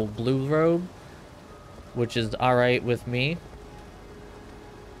old Blue Robe, which is alright with me.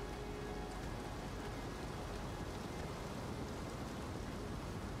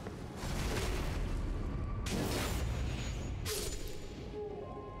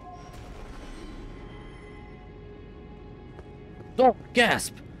 Oh,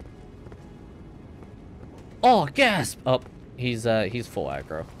 gasp! Oh, gasp! Oh, he's full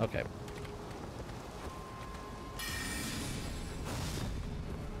aggro. Okay.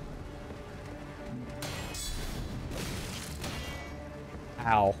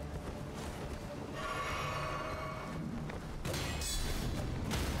 Ow.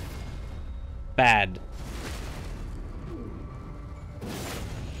 Bad.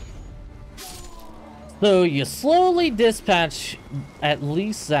 So you slowly dispatch at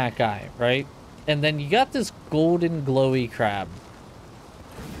least that guy, right? And then you got this golden glowy crab.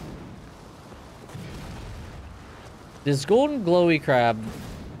 This golden glowy crab.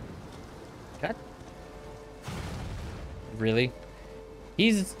 God. Really?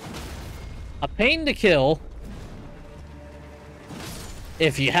 He's a pain to kill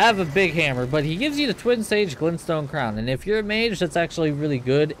if you have a big hammer, but he gives you the Twin Sage Glintstone Crown. And if you're a mage, that's actually really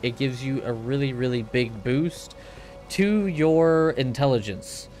good. It gives you a really, really big boost to your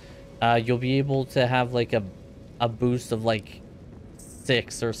intelligence. You'll be able to have like a boost of like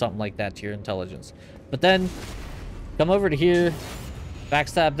 6 or something like that to your intelligence. But then come over to here,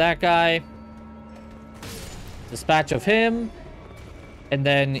 backstab that guy, dispatch of him, and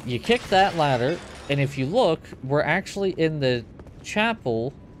then you kick that ladder. And if you look, we're actually in the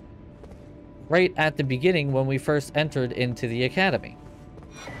chapel right at the beginning when we first entered into the academy,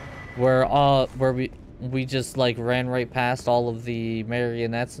 where we just like ran right past all of the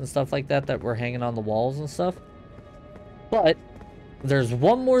marionettes and stuff like that that were hanging on the walls and stuff. But there's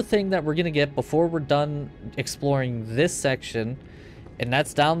one more thing that we're gonna get before we're done exploring this section, and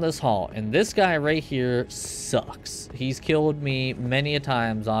that's down this hall. And this guy right here sucks. He's killed me many a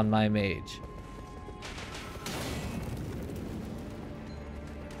times on my mage.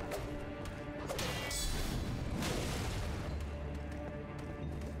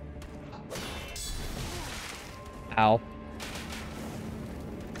 Ow.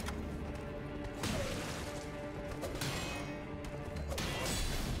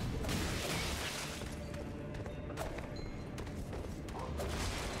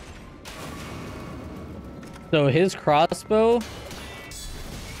 So his crossbow,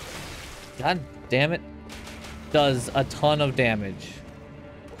 god damn it, does a ton of damage.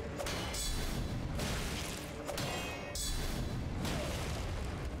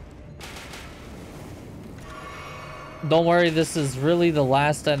 Don't worry, this is really the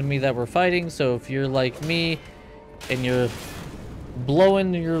last enemy that we're fighting, so if you're like me and you're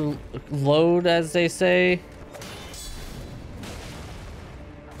blowing your load, as they say,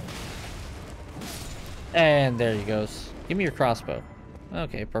 and there he goes. Give me your crossbow.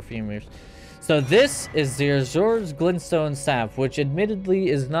 Okay, perfumers. So this is the Azur's Glintstone Staff, which admittedly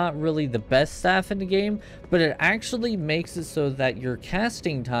is not really the best staff in the game, but it actually makes it so that your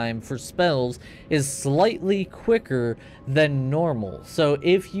casting time for spells is slightly quicker than normal. So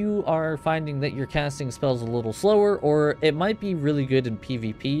if you are finding that you're casting spells a little slower, or it might be really good in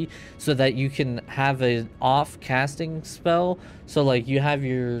PvP so that you can have an off casting spell. So like you have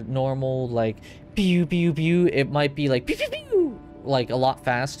your normal like pew pew pew, it might be like pew pew pew, like a lot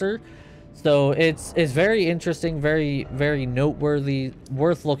faster. So it's very interesting, very noteworthy,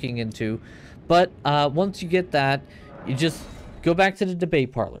 worth looking into. But once you get that, You just go back to the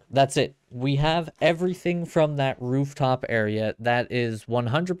debate parlor. That's it. We have everything from that rooftop area that is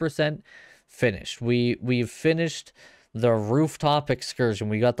 100% finished. We've finished the rooftop excursion.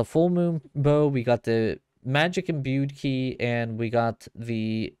 We got the full moon bow, we got the magic imbued key, and we got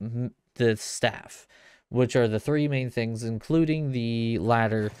the staff, which are the three main things, including the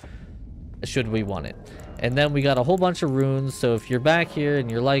ladder should we want it. And then we got a whole bunch of runes, so if you're back here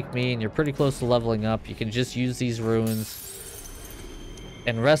and you're like me and you're pretty close to leveling up, you can just use these runes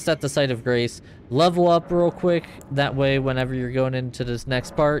and rest at the site of grace. Level up real quick, that way whenever you're going into this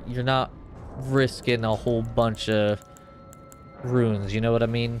next part, you're not risking a whole bunch of runes, you know what I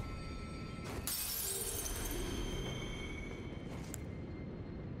mean?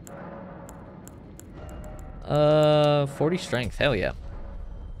 Uh, 40 strength, hell yeah.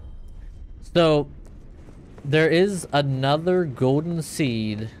 So there is another golden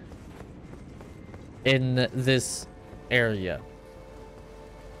seed in this area.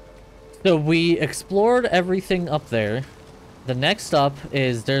 So we explored everything up there. The next up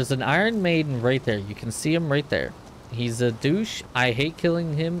is there's an Iron Maiden right there. You can see him right there. He's a douche. I hate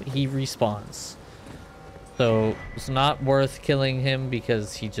killing him. He respawns. So it's not worth killing him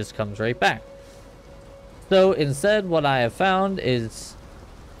because he just comes right back. So instead, what I have found is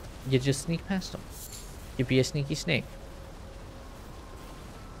you just sneak past him. You be a sneaky snake.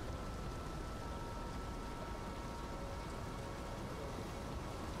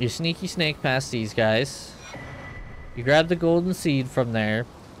 You sneaky snake past these guys. You grab the golden seed from there.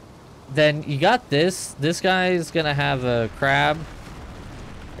 Then you got this. This guy is gonna have a crab.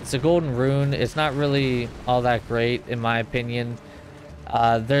 It's a golden rune. It's not really all that great, in my opinion.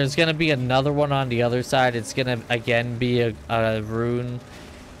 There's gonna be another one on the other side. It's gonna again be a rune.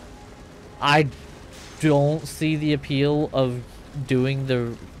 I don't see the appeal of doing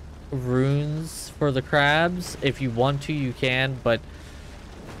the runes for the crabs. If you want to, you can, but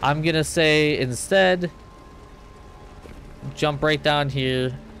I'm gonna say instead jump right down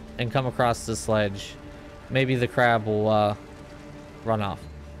here and come across this ledge. Maybe the crab will run off.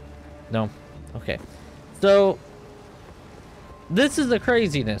 No? Okay. So this is the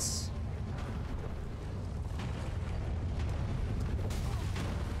craziness.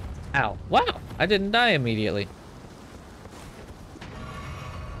 Ow. Wow. I didn't die immediately.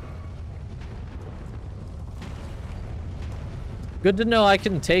 Good to know I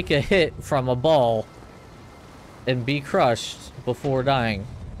can take a hit from a ball and be crushed before dying.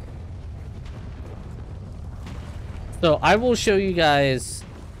 So I will show you guys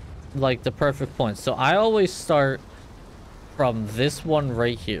like the perfect points. So I always start from this one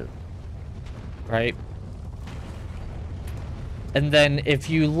right here. Right? And then if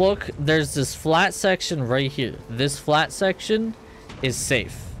you look, there's this flat section right here. This flat section is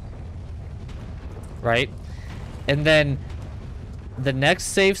safe. Right? And then the next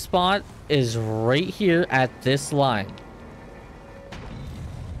safe spot is right here at this line.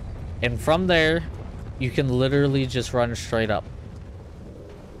 And from there, you can literally just run straight up.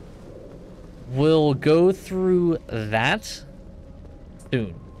 We'll go through that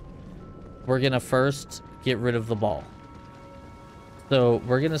soon. We're gonna first get rid of the ball. So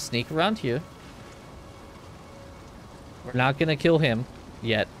we're gonna sneak around here. We're not gonna kill him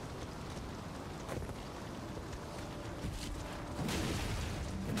yet.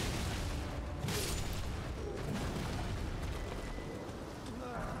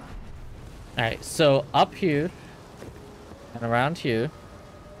 Alright, so up here and around here.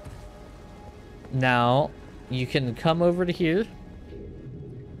 Now you can come over to here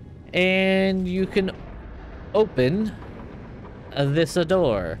and you can open this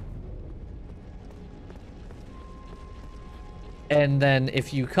door. And then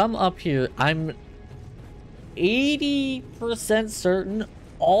if you come up here, I'm 80% certain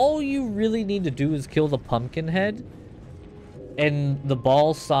all you really need to do is kill the pumpkin head and the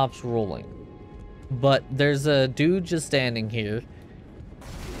ball stops rolling. But there's a dude just standing here.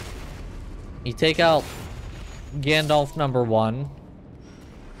 You take out Gandalf number 1.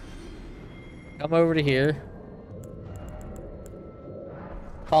 Come over to here.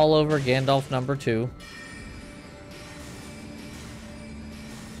 Call over Gandalf number 2.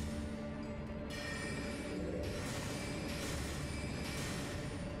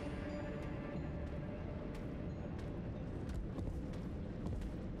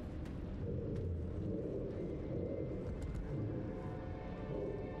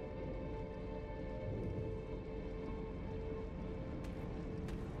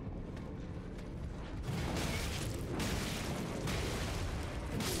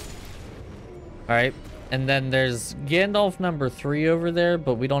 Alright, and then there's Gandalf number 3 over there,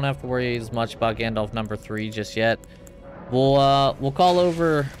 but we don't have to worry as much about Gandalf number 3 just yet. We'll call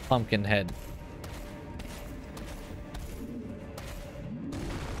over Pumpkinhead.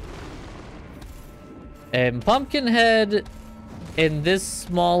 And Pumpkinhead, in this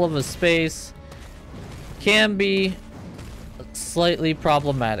small of a space, can be slightly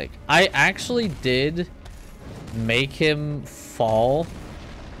problematic. I actually did make him fall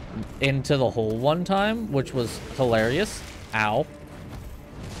into the hole one time, which was hilarious. Ow.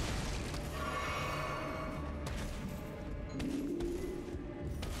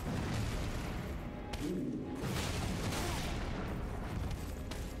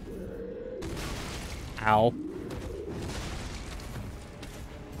 Ow.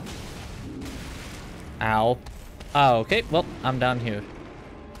 Ow. Oh, okay. Well, I'm down here.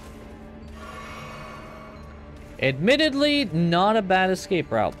 Admittedly, not a bad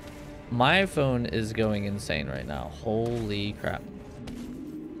escape route. My phone is going insane right now. Holy crap.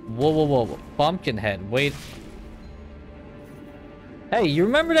 Whoa, whoa, whoa, whoa. Pumpkinhead, wait. Hey, you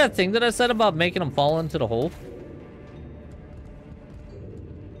remember that thing that I said about making him fall into the hole?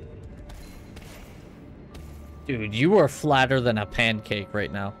 Dude, you are flatter than a pancake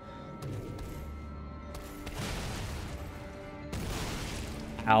right now.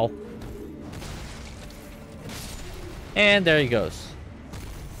 Ow. And there he goes.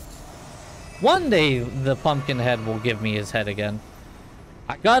 One day, the Pumpkinhead will give me his head again.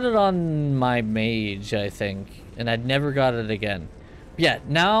 I got it on my mage, I think, and I never got it again. Yeah,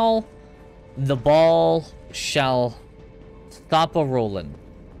 now the ball shall stop a-rolling.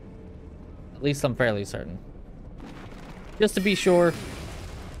 At least I'm fairly certain. Just to be sure,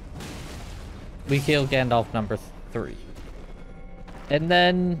 we kill Gandalf number 3. And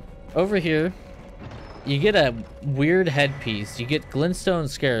then, over here, you get a weird headpiece. You get Glintstone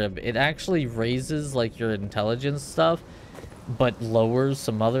Scarab. It actually raises, like, your intelligence stuff, but lowers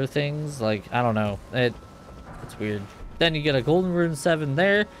some other things. Like, I don't know. It's weird. Then you get a Golden Rune 7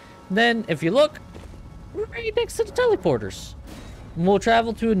 there. Then, if you look, we're right next to the teleporters. We'll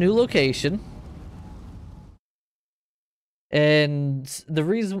travel to a new location. And the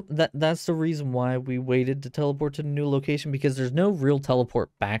reason that's the reason why we waited to teleport to the new location, because there's no real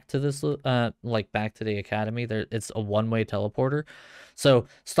teleport back to this like back to the academy. It's a one-way teleporter. So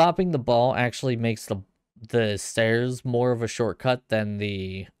stopping the ball actually makes the stairs more of a shortcut than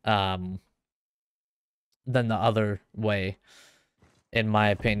the other way, in my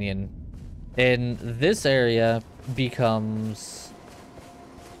opinion. And this area becomes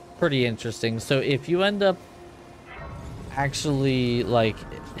pretty interesting. So if you end up actually like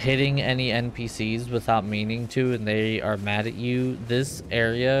hitting any NPCs without meaning to, and they are mad at you, this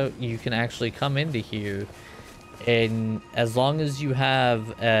area, you can actually come into here, and as long as you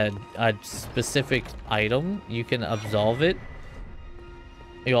have a specific item, you can absolve it.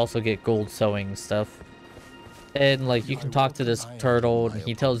 You also get gold sewing stuff. And like you can talk to this turtle and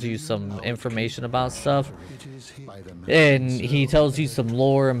he tells you some information about stuff, and he tells you some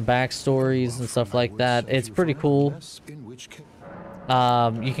lore and backstories and stuff like that. It's pretty cool.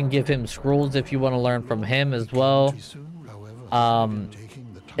 You can give him scrolls if you want to learn from him as well.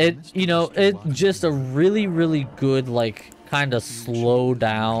 It's just a really good, like, kind of slow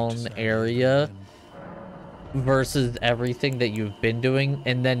down area versus everything that you've been doing.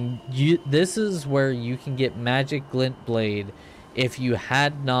 And then this is where you can get Magic Glint Blade if you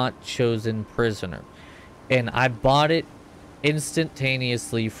had not chosen Prisoner. And I bought it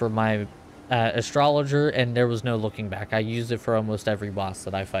instantaneously for my astrologer, and there was no looking back. I used it for almost every boss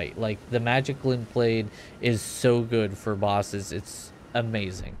that I fight. Like, the Magic Glint Blade is so good for bosses. It's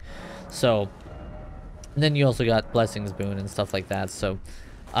amazing. So, and then you also got Blessings Boon and stuff like that. So,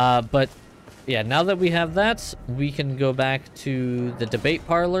 but yeah, now that we have that, we can go back to the debate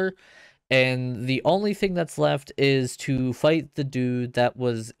parlor, and the only thing that's left is to fight the dude that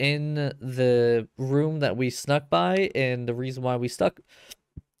was in the room that we snuck by. And the reason why we snuck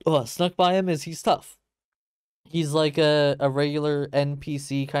by him is he's tough. He's like a regular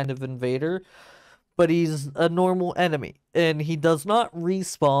NPC kind of invader, but he's a normal enemy, and he does not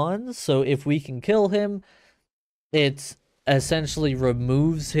respawn. So if we can kill him, it's essentially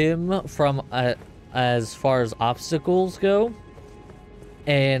removes him from as far as obstacles go,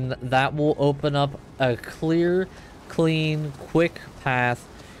 and that will open up a clear, clean, quick path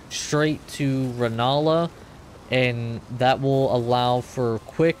straight to Renala, and that will allow for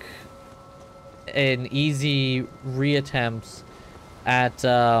quick and easy reattempts at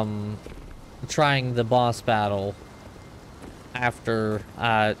trying the boss battle after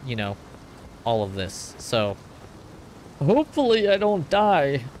all of this. So hopefully I don't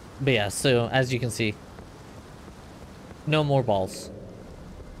die. But yeah, so as you can see, no more balls.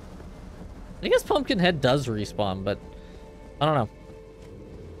 I guess Pumpkinhead does respawn, but I don't know.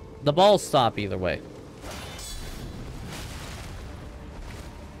 The balls stop either way.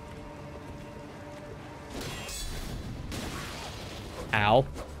 Ow.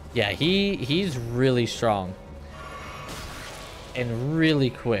 Yeah, he's really strong. And really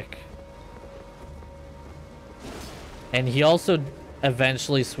quick. And he also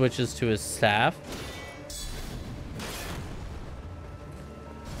eventually switches to his staff.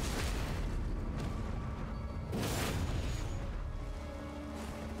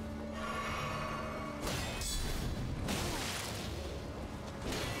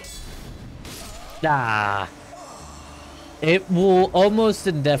 Ah. It will almost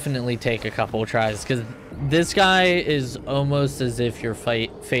indefinitely take a couple tries, because this guy is almost as if you're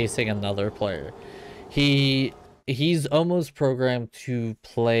facing another player. He's almost programmed to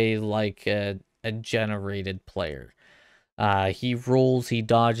play like a generated player. He rolls, he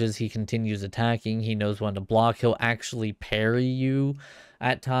dodges, he continues attacking, he knows when to block, he'll actually parry you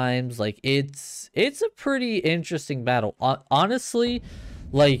at times. Like, it's a pretty interesting battle. Honestly,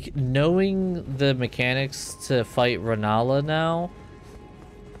 like, knowing the mechanics to fight Renala now,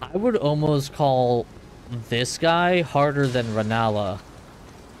 I would almost call this guy harder than Renala,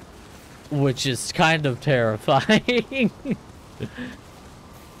 which is kind of terrifying.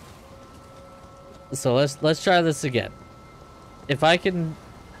 So let's try this again. If I can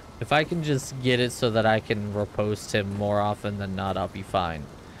just get it so that I can repost him more often than not, I'll be fine.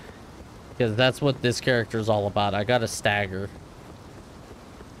 Because that's what this character is all about. I gotta stagger.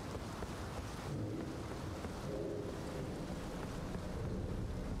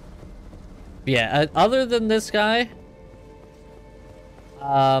 Yeah, other than this guy,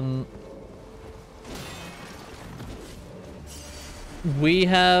 we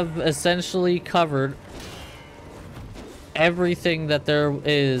have essentially covered everything that there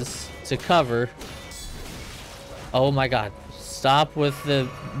is to cover. Oh my god. Stop with the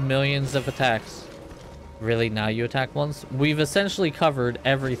millions of attacks. Really? Now you attack once? We've essentially covered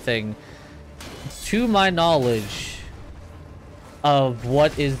everything, to my knowledge, of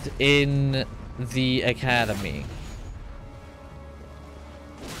what is in the academy.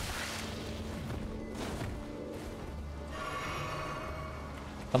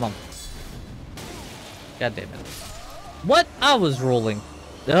 Come on. God damn it. What? I was rolling.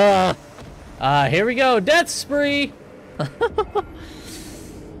 Here we go. Death spree.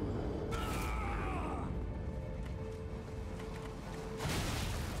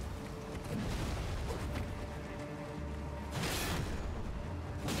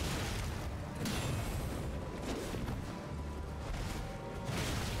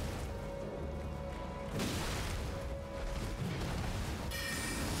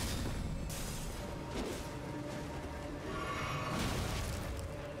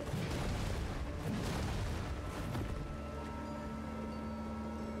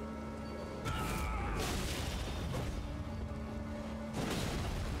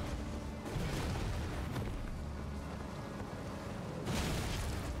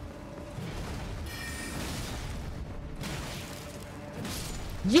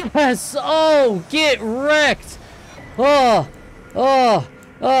 Yes! Oh, get wrecked! Oh,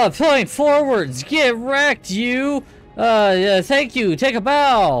 point forwards! Get wrecked, you! Yeah, thank you! Take a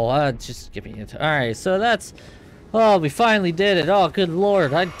bow! Just give me it. Alright, so that's... Oh, we finally did it! Oh, good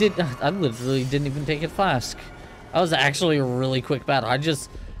lord! I literally didn't even take a flask. That was actually a really quick battle.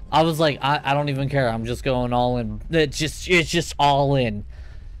 I was like, I don't even care. I'm just going all in. It's just all in.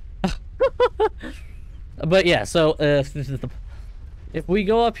 But yeah, so, if we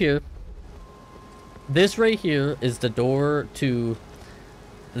go up here, this right here is the door to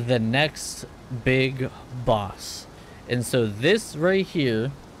the next big boss. And so this right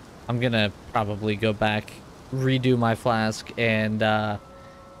here, I'm gonna probably go back, redo my flask, and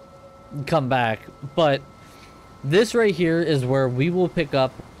come back. But this right here is where we will pick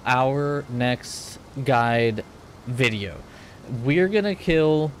up our next guide video. We're gonna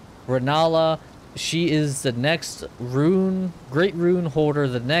kill Renala. She is the next great rune holder,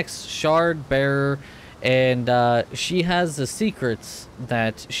 the next shard bearer, and she has the secrets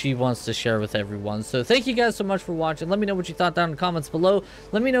that she wants to share with everyone. So thank you guys so much for watching. Let me know what you thought down in the comments below.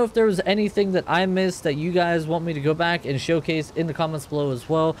 Let me know if there was anything that I missed that you guys want me to go back and showcase in the comments below as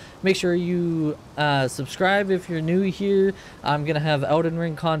well. Make sure you subscribe if you're new here. I'm gonna have Elden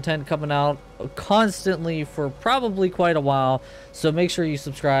Ring content coming out constantly for probably quite a while, so make sure you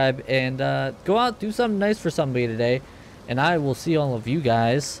subscribe and go out, do something nice for somebody today, and I will see all of you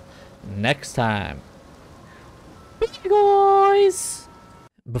guys next time. Bye guys!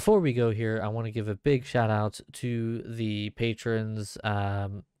 Before we go here, I want to give a big shout out to the patrons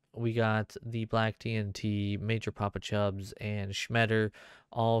we got the Black TNT, Major Papa Chubbs, and Schmetter,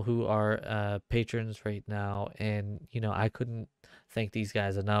 all who are patrons right now. And, you know, I couldn't thank these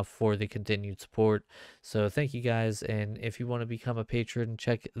guys enough for the continued support. So thank you guys. And if you want to become a patron,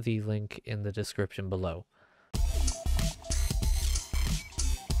 check the link in the description below.